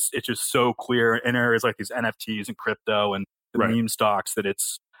 it's just so clear in areas like these NFTs and crypto and the meme stocks that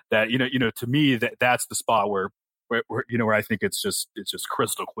to me that's the spot where I think it's just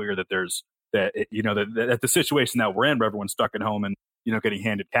crystal clear that that the situation that we're in, where everyone's stuck at home and getting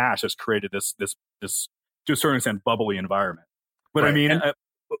handed cash, has created this to a certain extent bubbly environment. But I mean,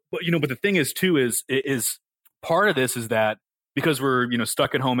 but the thing is too is part of this is that because we're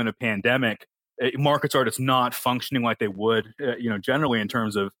stuck at home in a pandemic, markets are just not functioning like they would generally in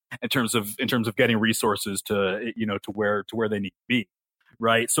terms of getting resources to to where they need to be.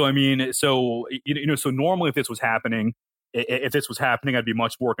 Right. So, I mean, so normally if this was happening, I'd be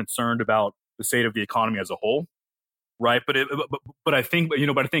much more concerned about the state of the economy as a whole. Right. But I think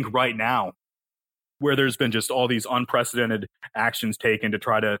right now, where there's been just all these unprecedented actions taken to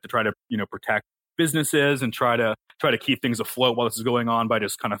try to protect businesses and try to keep things afloat while this is going on by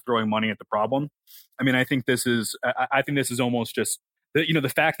just kind of throwing money at the problem. I mean, I think this is almost just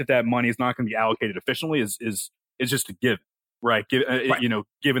the fact that money is not going to be allocated efficiently is just a given, right?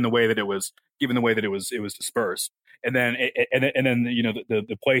 Given the way that it was dispersed, and then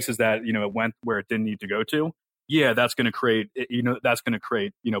the places that it went where it didn't need to go to. Yeah, that's going to create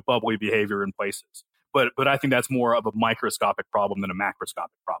bubbly behavior in places. But I think that's more of a microscopic problem than a macroscopic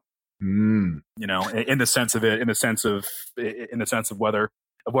problem. In the sense of whether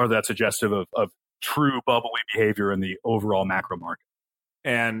that's suggestive of true bubbly behavior in the overall macro market.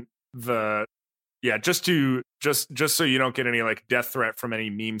 And just so you don't get any like death threat from any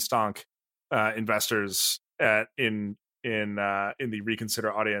meme stonk investors in the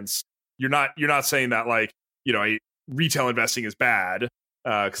Reconsider audience, you're not saying that like retail investing is bad,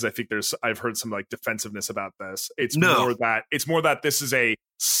 because I think I've heard some like defensiveness about this. It's more that this is it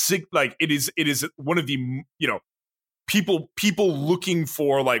is one of the people looking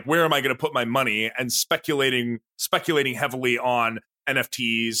for like, where am I going to put my money, and speculating heavily on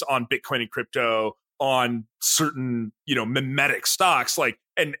NFTs, on Bitcoin and crypto, on certain mimetic stocks, like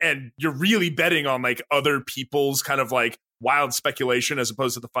and you're really betting on like other people's kind of like wild speculation as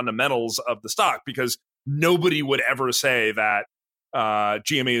opposed to the fundamentals of the stock, because nobody would ever say that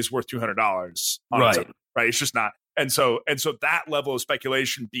GME is worth $200 on its own, right? It's just not. And so that level of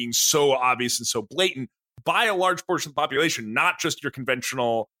speculation being so obvious and so blatant by a large portion of the population, not just your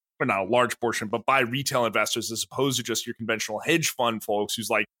conventional, or not a large portion, but by retail investors, as opposed to just your conventional hedge fund folks whose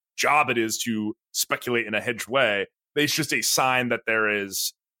like job it is to speculate in a hedged way. It's just a sign that there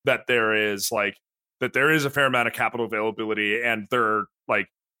is a fair amount of capital availability, and they're like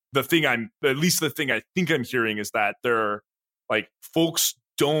the thing I think I'm hearing is that they're like folks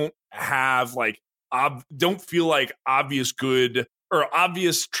don't have like don't feel like obvious good or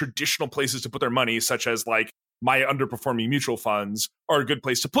obvious traditional places to put their money, such as like my underperforming mutual funds, are a good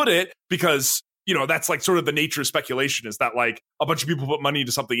place to put it, because that's like sort of the nature of speculation, is that like a bunch of people put money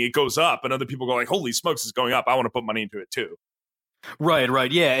into something, it goes up, and other people go like, holy smokes, it's going up, I want to put money into it too. Right,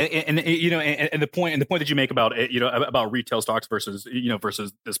 yeah, and the point that you make about about retail stocks versus the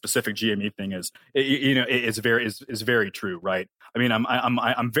specific GME thing is is very true, right? I mean,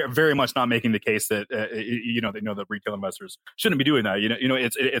 I'm very much not making the case that that retail investors shouldn't be doing that.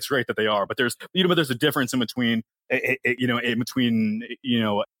 It's great that they are, but there's a difference in between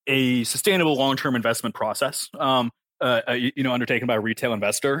a sustainable long-term investment process. Undertaken by a retail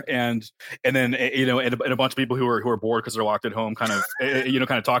investor, and then and a bunch of people who are bored because they're locked at home, kind of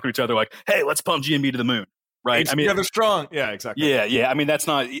talking to each other like, hey, let's pump GMB to the moon, right? I mean, they're strong. Yeah, exactly. Yeah. I mean, that's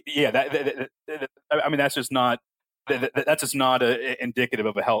not. Yeah, that's just not. That's just not indicative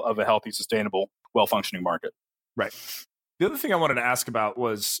of a healthy, sustainable, well-functioning market. Right. The other thing I wanted to ask about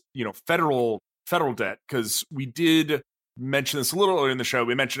was federal debt, because we did mention this a little earlier in the show.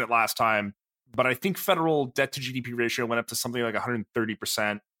 We mentioned it last time. But I think federal debt to GDP ratio went up to something like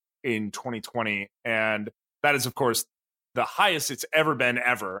 130% in 2020. And that is, of course, the highest it's ever been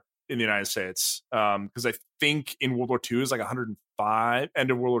in the United States. Because I think in World War II is like 105.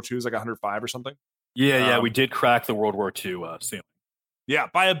 End of World War II is like 105 or something. Yeah, we did crack the World War II ceiling. Yeah,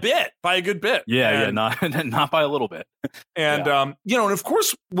 by a good bit. Yeah, not by a little bit. And and of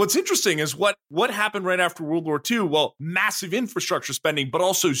course, what's interesting is what happened right after World War II. Well, massive infrastructure spending, but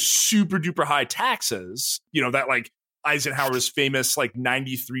also super duper high taxes. That like Eisenhower's famous like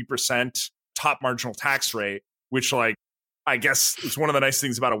 93% top marginal tax rate, which like I guess it's one of the nice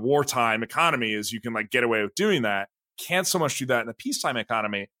things about a wartime economy is you can like get away with doing that. Can't so much do that in a peacetime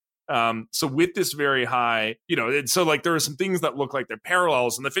economy. So with this very high, so like there are some things that look like they're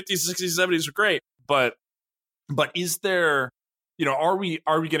parallels, and the 50s, 60s, 70s are great, but is there, are we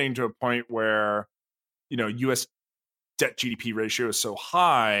getting to a point where, U.S. debt GDP ratio is so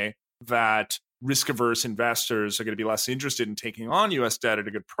high that risk averse investors are going to be less interested in taking on U.S. debt at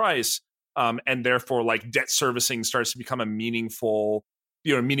a good price, and therefore like debt servicing starts to become a meaningful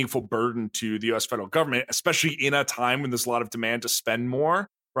burden to the U.S. federal government, especially in a time when there's a lot of demand to spend more.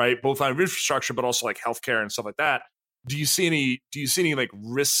 Right, both on infrastructure, but also like healthcare and stuff like that. Do you see any like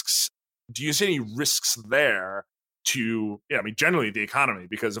risks? Do you see any risks there to, generally the economy?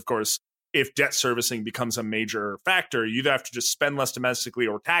 Because of course, if debt servicing becomes a major factor, you either have to just spend less domestically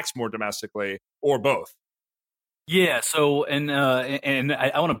or tax more domestically, or both. Yeah. So, and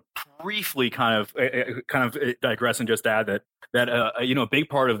I want to briefly kind of digress and just add that a big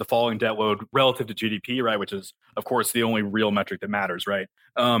part of the falling debt load relative to GDP, right, which is of course the only real metric that matters, right,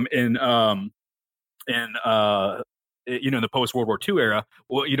 in the post World War II era,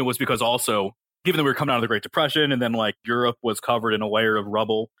 was because also given that we were coming out of the Great Depression, and then like Europe was covered in a layer of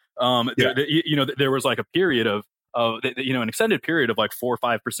rubble There was like a period of an extended period of like 4 or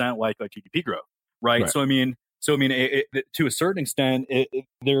 5% like GDP growth, right? So I mean, to a certain extent,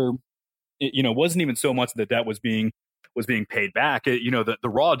 there wasn't even so much that debt was being paid back. The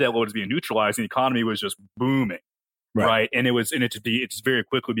raw debt load was being neutralized, and the economy was just booming, right? And it just very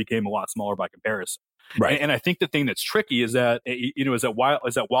quickly became a lot smaller by comparison, right? And I think the thing that's tricky is that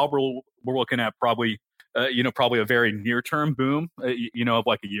while we're looking at probably a very near term boom, of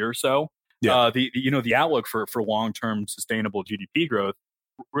like a year or so. The outlook for long term sustainable GDP growth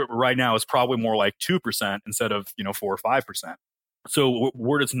right now is probably more like 2% instead of 4 or 5%. So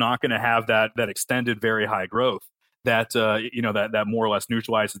we're just not going to have that extended very high growth that that more or less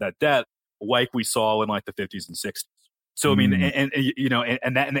neutralizes that debt like we saw in like the 50s and 60s. So I mean, and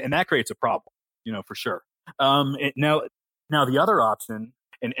that creates a problem, for sure. Now the other option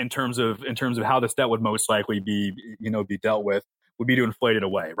in terms of how this debt would most likely be dealt with would be to inflate it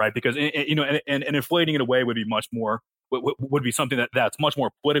away, right? Because and inflating it away would be much more would be something that's much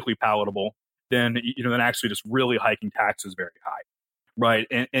more politically palatable than actually just really hiking taxes very high, right?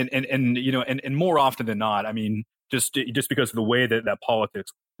 And more often than not, I mean, just because of the way that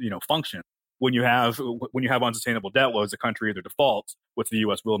politics function, when you have unsustainable debt loads, the country either defaults, which the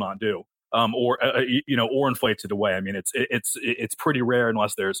U.S. will not do, or inflates it away. I mean, it's pretty rare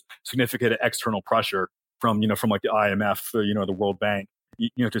unless there's significant external pressure from like the IMF, the World Bank,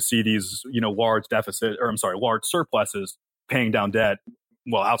 to see these large surpluses paying down debt,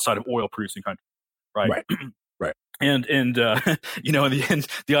 well, outside of oil producing countries, right? Right. And in the end,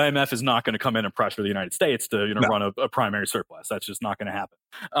 the IMF is not going to come in and pressure the United States to run a primary surplus. That's just not going to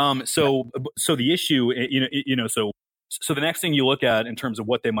happen. So the issue, so the next thing you look at in terms of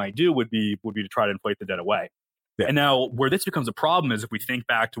what they might do would be to try to inflate the debt away. Yeah. And now where this becomes a problem is if we think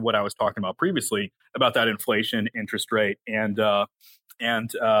back to what I was talking about previously about that inflation interest rate and that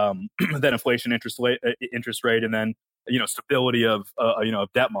inflation interest rate and then stability of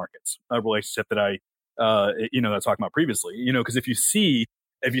debt markets, a relationship that I that I was talking about previously. Because if you see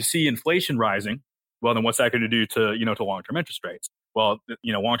inflation rising, well, then what's that going to do to long-term interest rates? Well,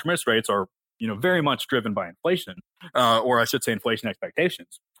 long-term interest rates are very much driven by inflation, or I should say inflation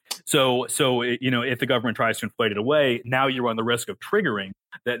expectations. So if the government tries to inflate it away, now you run the risk of triggering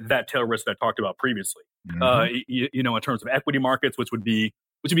that tail risk that I talked about previously. Mm-hmm. In terms of equity markets, which would be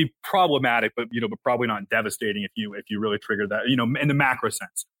problematic, but probably not devastating if you really trigger that. In the macro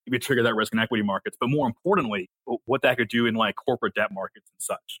sense, you could trigger that risk in equity markets. But more importantly, what that could do in like corporate debt markets and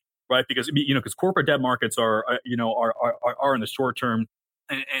such, right? Because corporate debt markets are in the short term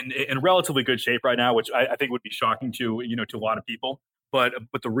and in relatively good shape right now, which I think would be shocking to a lot of people. But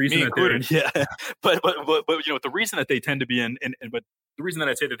the reason but the reason that they tend to be but the reason that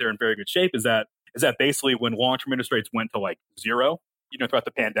I say that they're in very good shape is that basically when long-term interest rates went to like zero, throughout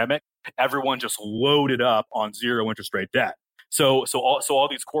the pandemic, everyone just loaded up on zero interest rate debt. So all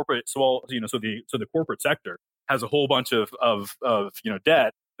these corporate, the corporate sector has a whole bunch of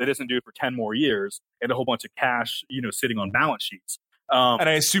debt that isn't due for 10 more years and a whole bunch of cash, sitting on balance sheets. And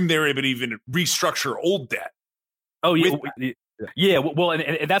I assume they were able to even restructure old debt. Oh yeah. Yeah, well,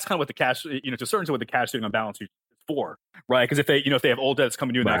 and that's kind of what the cash, to a certain extent, what the cash sitting on balance sheet is for, right? Because if they have old debts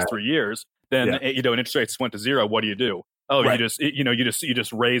coming due in the next 3 years, then and interest rates went to zero. What do? Oh, right. you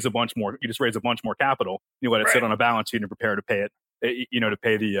just raise a bunch more. You just raise a bunch more capital. You let it sit on a balance sheet and prepare to pay it. To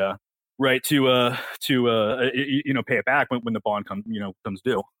pay the pay it back when the bond comes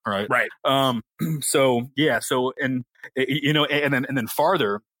due. Right. Right. And then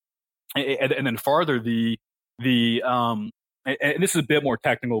farther and this is a bit more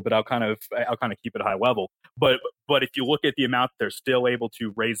technical, but I'll kind of keep it high level. But if you look at the amount that they're still able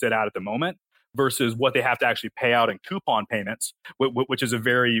to raise it out at the moment versus what they have to actually pay out in coupon payments, which is a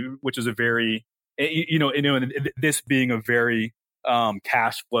very this being a very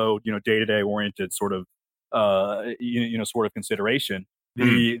cash flow day-to-day oriented sort of consideration.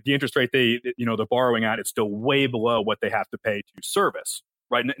 The interest rate they're borrowing at is still way below what they have to pay to service,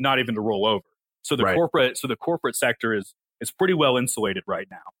 right? Not even to roll over. So the corporate sector is pretty well insulated right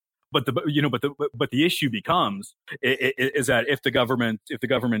now. But the issue becomes is that if the government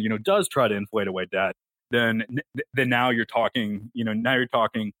does try to inflate away debt, then now you're talking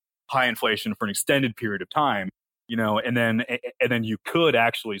high inflation for an extended period of time, and then you could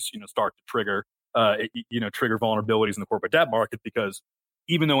actually start to trigger vulnerabilities in the corporate debt market, because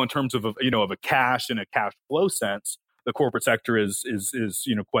even though in terms of a cash and a cash flow sense, the corporate sector is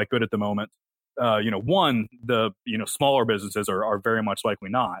quite good at the moment. The smaller businesses are very much likely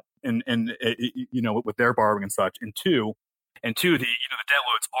not, and with their borrowing and such. And two, the debt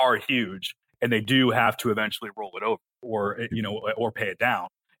loads are huge, and they do have to eventually roll it over or pay it down.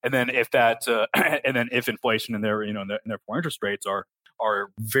 And then if that, and then if inflation and their, and therefore interest rates are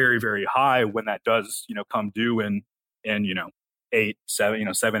very, very high when that does, come due in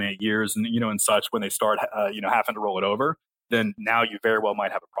 7, 8 years, and and such, when they start having to roll it over, then now you very well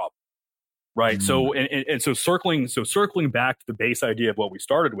might have a problem, right? Mm-hmm. So circling back to the base idea of what we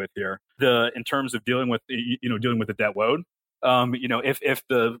started with here, in terms of dealing with the debt load, if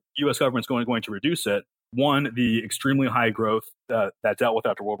the U.S. government's going to reduce it, one, the extremely high growth that dealt with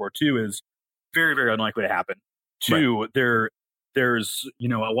after World War II is very, very unlikely to happen. Two, right. There's a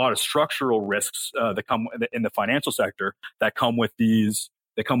lot of structural risks that come in the financial sector that come with this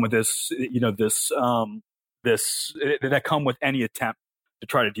that come with any attempt to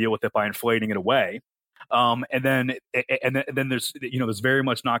try to deal with it by inflating it away. And then there's very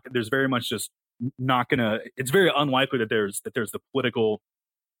much just not gonna. It's very unlikely that there's the political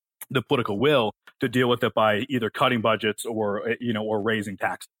will to deal with it by either cutting budgets or raising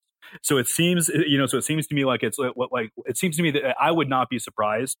taxes. So it seems to me it seems to me that I would not be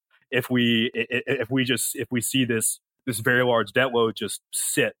surprised if we see this very large debt load just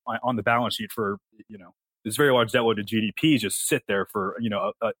sit on the balance sheet for this very large debt load to GDP just sit there for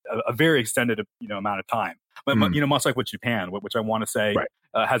a very extended amount of time. But much like with Japan, which I want to say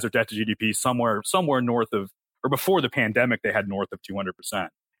has their debt to GDP somewhere north of, or before the pandemic they had north of 200%,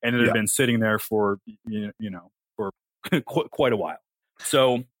 and it had been sitting there for for quite a while.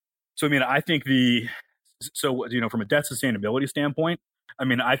 So I mean, I think from a debt sustainability standpoint, I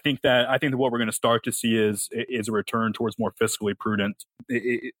mean, I think that what we're going to start to see is a return towards more fiscally prudent,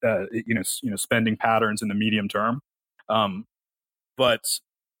 spending patterns in the medium term. But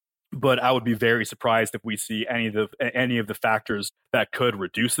I would be very surprised if we see any of the factors that could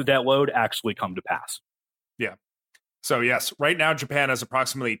reduce the debt load actually come to pass. Yeah. So yes, right now Japan has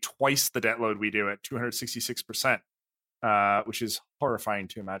approximately twice the debt load we do at 266%. Which is horrifying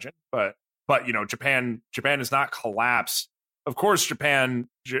to imagine, but Japan has not collapsed. Of course, Japan's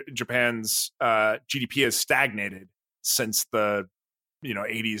GDP has stagnated since the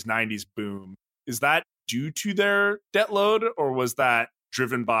 80s 90s boom. Is that due to their debt load, or was that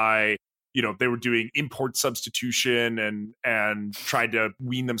driven by they were doing import substitution and tried to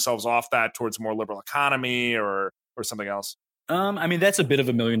wean themselves off that towards a more liberal economy, or something else? I mean, that's a bit of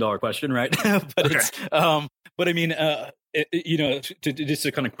 $1 million question, right? But okay. But I mean, just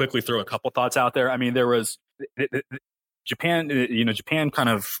to kind of quickly throw a couple thoughts out there. I mean, there was Japan. Japan kind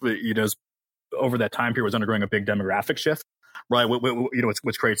of over that time period was undergoing a big demographic shift, right?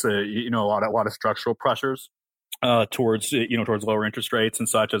 Which creates a lot of structural pressures towards lower interest rates and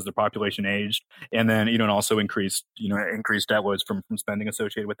such as the population aged, and then and also increased debt loads from spending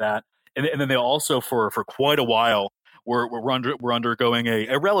associated with that, and then they also for quite a while we're undergoing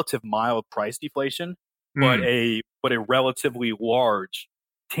a relative mild price deflation, but a relatively large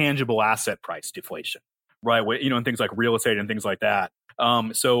tangible asset price deflation, right? And things like real estate and things like that.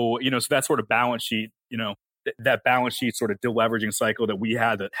 So that sort of balance sheet, that balance sheet sort of deleveraging cycle that we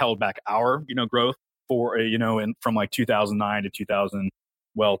had that held back our growth for from like 2009 to 2000,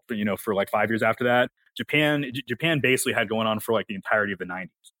 for like 5 years after that, Japan basically had going on for like the entirety of the 90s.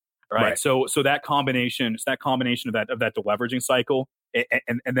 Right. So that combination of that deleveraging cycle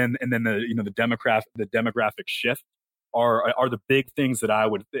and then the demographic shift are the big things that I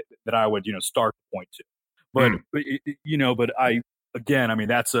would start to point to. But I mean,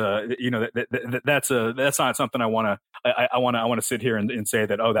 that's not something I want to sit here and say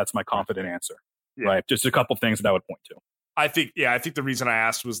that, oh, that's my confident answer. Yeah. Right. Just a couple things that I would point to. I think the reason I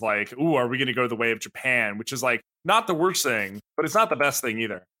asked was like, ooh, are we going to go the way of Japan, which is like not the worst thing, but it's not the best thing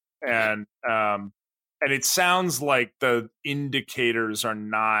either. And it sounds like the indicators are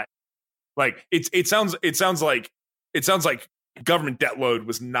not like it sounds like government debt load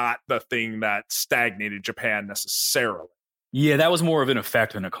was not the thing that stagnated Japan necessarily. Yeah, that was more of an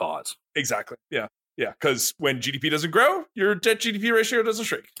effect than a cause. Exactly. Yeah. Because when GDP doesn't grow, your debt GDP ratio doesn't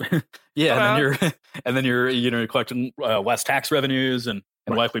shrink. Yeah, and then you're collecting less tax revenues and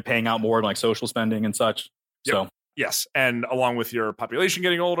likely paying out more in like social spending and such. Yep. So. Yes, and along with your population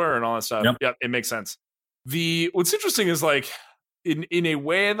getting older and all that stuff, it makes sense. What's interesting is like in a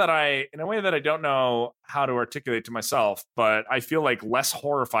way that I don't know how to articulate to myself, but I feel like less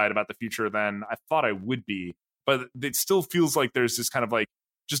horrified about the future than I thought I would be. But it still feels like there's this kind of like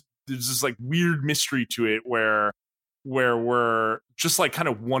there's this like weird mystery to it where we're just like kind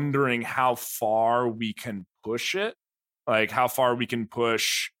of wondering how far we can push it, like how far we can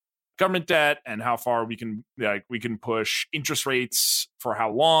push government debt and how far we can push interest rates for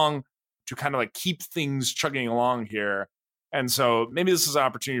how long to kind of like keep things chugging along here. And so maybe this is an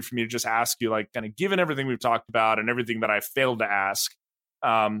opportunity for me to just ask you, like, kind of given everything we've talked about and everything that I failed to ask,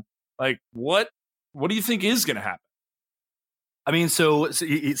 Like, what do you think is going to happen? I mean, so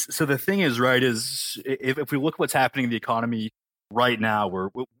the thing is, right, is if we look at what's happening in the economy right now,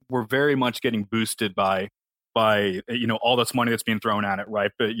 we're very much getting boosted by all this money that's being thrown at it,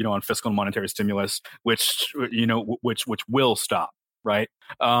 right? But on fiscal and monetary stimulus, which will stop, right?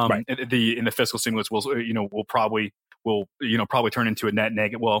 Right. The fiscal stimulus will probably turn into a net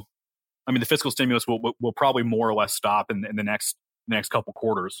negative. Well, I mean, the fiscal stimulus will probably more or less stop in the next couple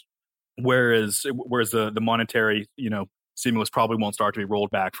quarters, whereas the monetary stimulus probably won't start to be rolled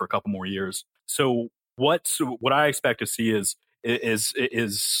back for a couple more years. So what I expect to see is a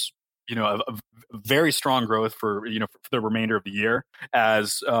very strong growth for the remainder of the year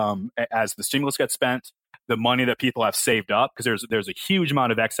as the stimulus gets spent, the money that people have saved up, because there's a huge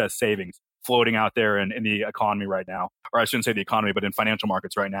amount of excess savings floating out there in the economy right now, or I shouldn't say the economy, but in financial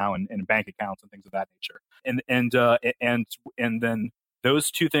markets right now, and in bank accounts and things of that nature. And then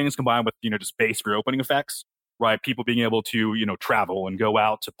those two things combined with just base reopening effects, right? People being able to travel and go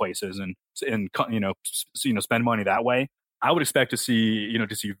out to places and spend money that way. I would expect to see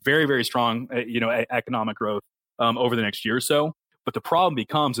very, very strong economic growth over the next year or so. But the problem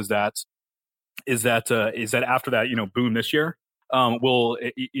becomes is that after that boom this year,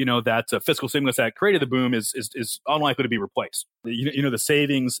 that fiscal stimulus that created the boom is unlikely to be replaced. The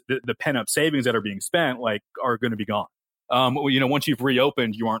savings, the pent up savings that are being spent are going to be gone. Once you've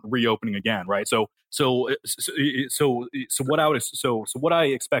reopened, you aren't reopening again, right? So what I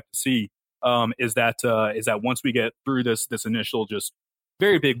expect to see is that once we get through this initial just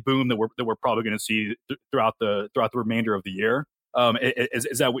very big boom that we're probably going to see throughout the remainder of the year,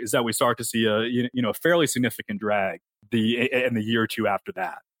 is that we start to see a fairly significant drag in the year or two after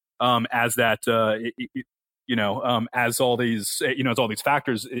that, as all these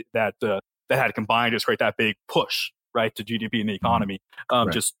factors that had combined to create that big push, right, to GDP and the economy,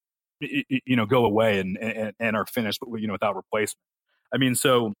 right. just go away and are finished without replacement. I mean,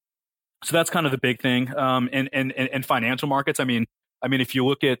 so that's kind of the big thing. And financial markets. I mean, if you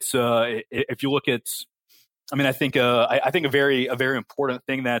look at, I think a very important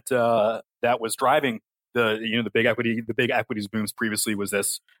thing that was driving the big equities booms previously was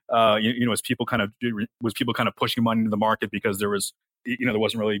this, was people kind of pushing money into the market because there wasn't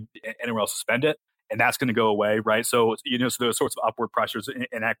really anywhere else to spend it. And that's going to go away, right? So, so those sorts of upward pressures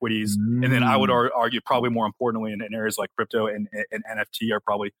in equities. And then I would argue probably more importantly in areas like crypto and NFTs are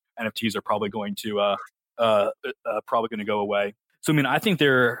probably going to go away. So, I mean, I think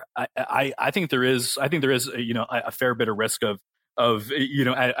there is a fair bit of risk of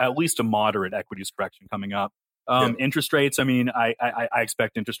at least a moderate equities correction coming up. Interest rates, I mean, I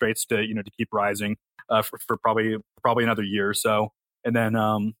expect interest rates to keep rising for probably another year or so. And then,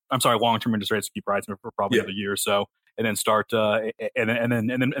 long-term interest rates keep rising for probably another year or so, and then start, and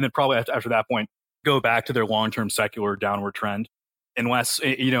then probably after that point, go back to their long-term secular downward trend, unless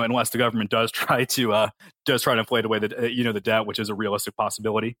the government does try to inflate away the debt, which is a realistic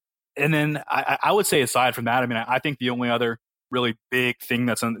possibility. And then I would say aside from that, I mean, I think the only other really big thing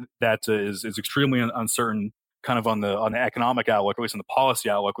that is extremely uncertain, kind of on the economic outlook, or at least on the policy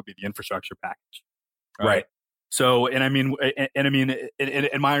outlook, would be the infrastructure package, right? So, and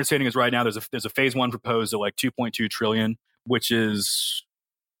my understanding is right now there's a phase one proposed at like 2.2 trillion, which is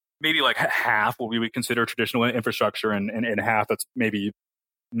maybe like half what we would consider traditional infrastructure, and half that's maybe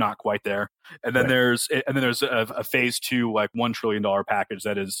not quite there. And then there's a phase two, like $1 trillion package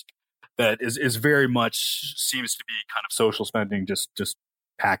that is very much seems to be kind of social spending, just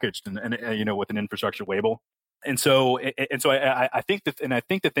packaged and with an infrastructure label. And so I think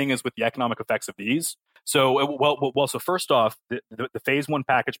the thing is with the economic effects of these. So so first off, the phase one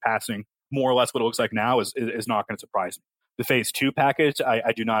package passing more or less what it looks like now is not going to surprise me. The phase two package,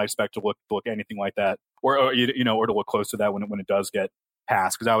 I do not expect to look anything like that, or to look close to that when it does get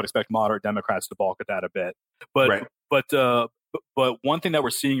passed, because I would expect moderate Democrats to balk at that a bit. But one thing that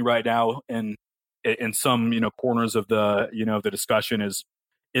we're seeing right now in some corners of the discussion is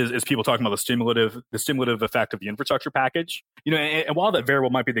people talking about the stimulative effect of the infrastructure package. And while that very well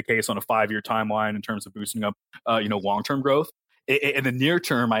might be the case on a 5-year timeline in terms of boosting up long-term growth, in the near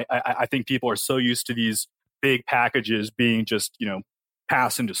term, I think people are so used to these big packages being just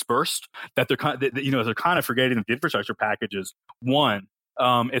passed and dispersed that they're kind of forgetting that the infrastructure packages, one,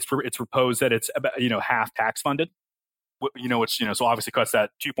 it's proposed that it's about half tax funded, which so obviously cuts that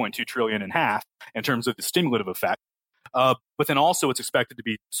 2.2 trillion in half in terms of the stimulative effect. But then also it's expected to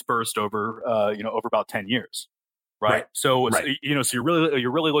be dispersed over about 10 years, right? So so you're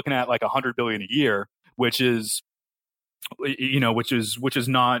really looking at like $100 billion a year, which is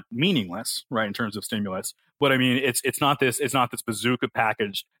not meaningless, right, in terms of stimulus, But I mean, it's not this bazooka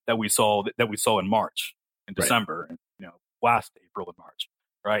package that we saw in March and December, and last April and March,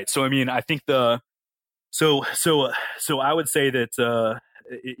 right? So I mean, I think so I would say that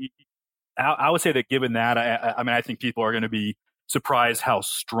I would say that given that, I mean, I think people are going to be surprised how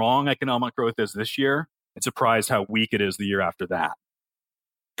strong economic growth is this year, and surprised how weak it is the year after that.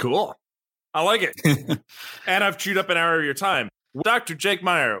 Cool. I like it. And I've chewed up an hour of your time. Dr. Jake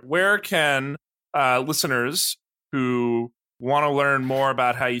Meyer, where can listeners who want to learn more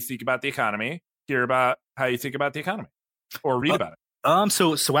about how you think about the economy hear about how you think about the economy or read about it?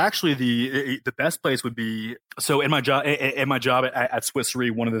 So actually the best place would be, so in my job at Swiss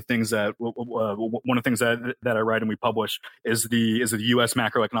Re, one of the things that I write and we publish is the U.S.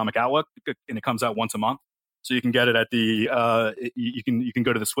 macroeconomic outlook, and it comes out once a month. So you can get it at you can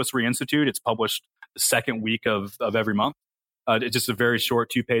go to the Swiss Re Institute. It's published the second week of every month. It's just a very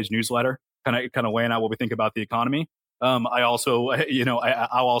short 2-page newsletter, kind of laying out what we think about the economy. I also,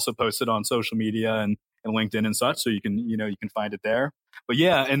 I'll also post it on social media and LinkedIn and such, so you can find it there. But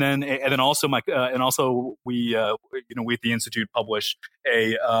yeah, and then also we at the Institute publish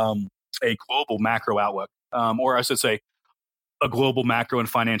a global macro outlook, or I should say a global macro and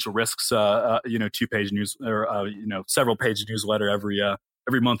financial risks 2-page news or several page newsletter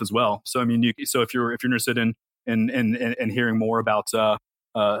every month as well. So I mean, so if you're interested in hearing more about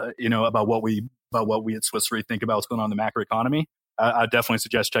about what we at Swiss Re think about what's going on in the macro economy, I definitely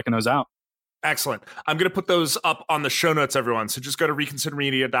suggest checking those out. Excellent. I'm going to put those up on the show notes, everyone. So just go to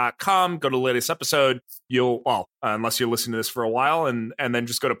reconsidermedia.com, go to the latest episode. Unless you're listening to this for a while, and then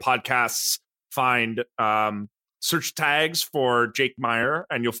just go to podcasts, find search tags for Jake Meyer,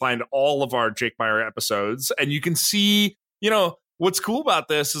 and you'll find all of our Jake Meyer episodes. And you can see, what's cool about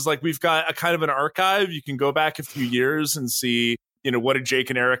this is like we've got a kind of an archive. You can go back a few years and see, what did Jake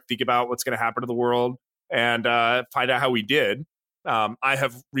and Eric think about what's going to happen to the world, and find out how we did. I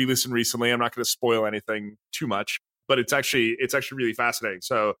have re-listened recently. I'm not going to spoil anything too much, but it's actually really fascinating.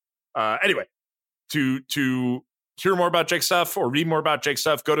 So anyway, to hear more about Jake stuff or read more about Jake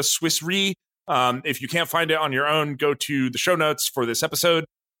stuff, go to Swiss Re. If you can't find it on your own, go to the show notes for this episode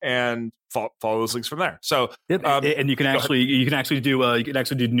and follow those links from there. So and you can actually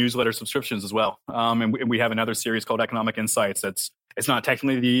do newsletter subscriptions as well. And we have another series called Economic Insights. It's not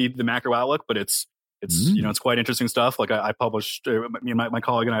technically the macro outlook, but it's it's quite interesting stuff. Like I published, me and my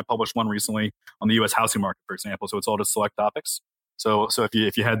colleague and I published one recently on the U.S. housing market, for example. So it's all just select topics. So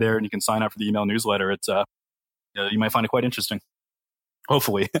if you head there and you can sign up for the email newsletter, it's you might find it quite interesting.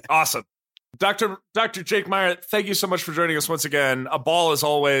 Hopefully. Awesome. Dr. Jake Meyer, thank you so much for joining us once again. A ball as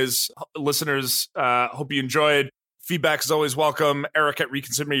always. Listeners, hope you enjoyed. Feedback is always welcome. Eric at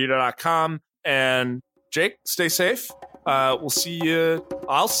reconsidermedia.com. And Jake, stay safe. We'll see you.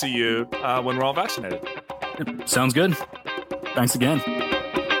 I'll see you when we're all vaccinated. Sounds good. Thanks again.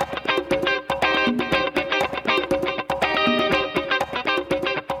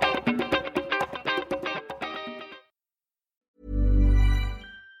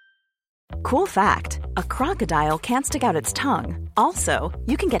 Cool fact, a crocodile can't stick out its tongue. Also,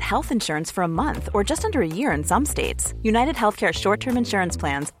 you can get health insurance for a month or just under a year in some states. United Healthcare short-term insurance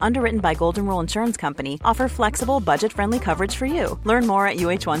plans, underwritten by Golden Rule Insurance Company, offer flexible, budget-friendly coverage for you. Learn more at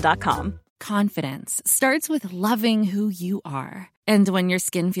uh1.com. Confidence starts with loving who you are. And when your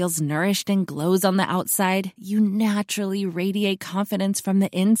skin feels nourished and glows on the outside, you naturally radiate confidence from the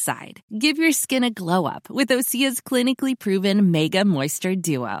inside. Give your skin a glow up with Osea's clinically proven Mega Moisture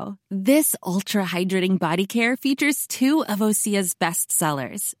Duo. This ultra-hydrating body care features 2 of Osea's best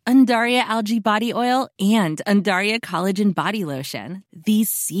sellers, Undaria Algae Body Oil and Undaria Collagen Body Lotion. These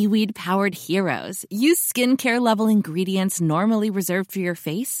seaweed-powered heroes use skincare-level ingredients normally reserved for your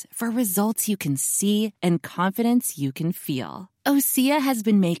face for results you can see and confidence you can feel. Osea has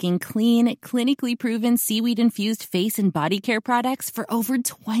been making clean, clinically proven seaweed-infused face and body care products for over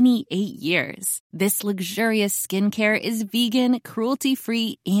 28 years. This luxurious skincare is vegan,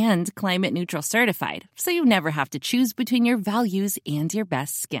 cruelty-free, and climate-neutral certified, so you never have to choose between your values and your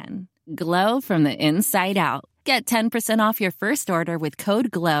best skin. Glow from the inside out. Get 10% off your first order with code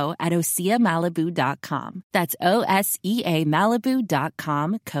GLOW at OseaMalibu.com. That's OSEA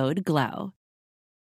Malibu.com, code GLOW.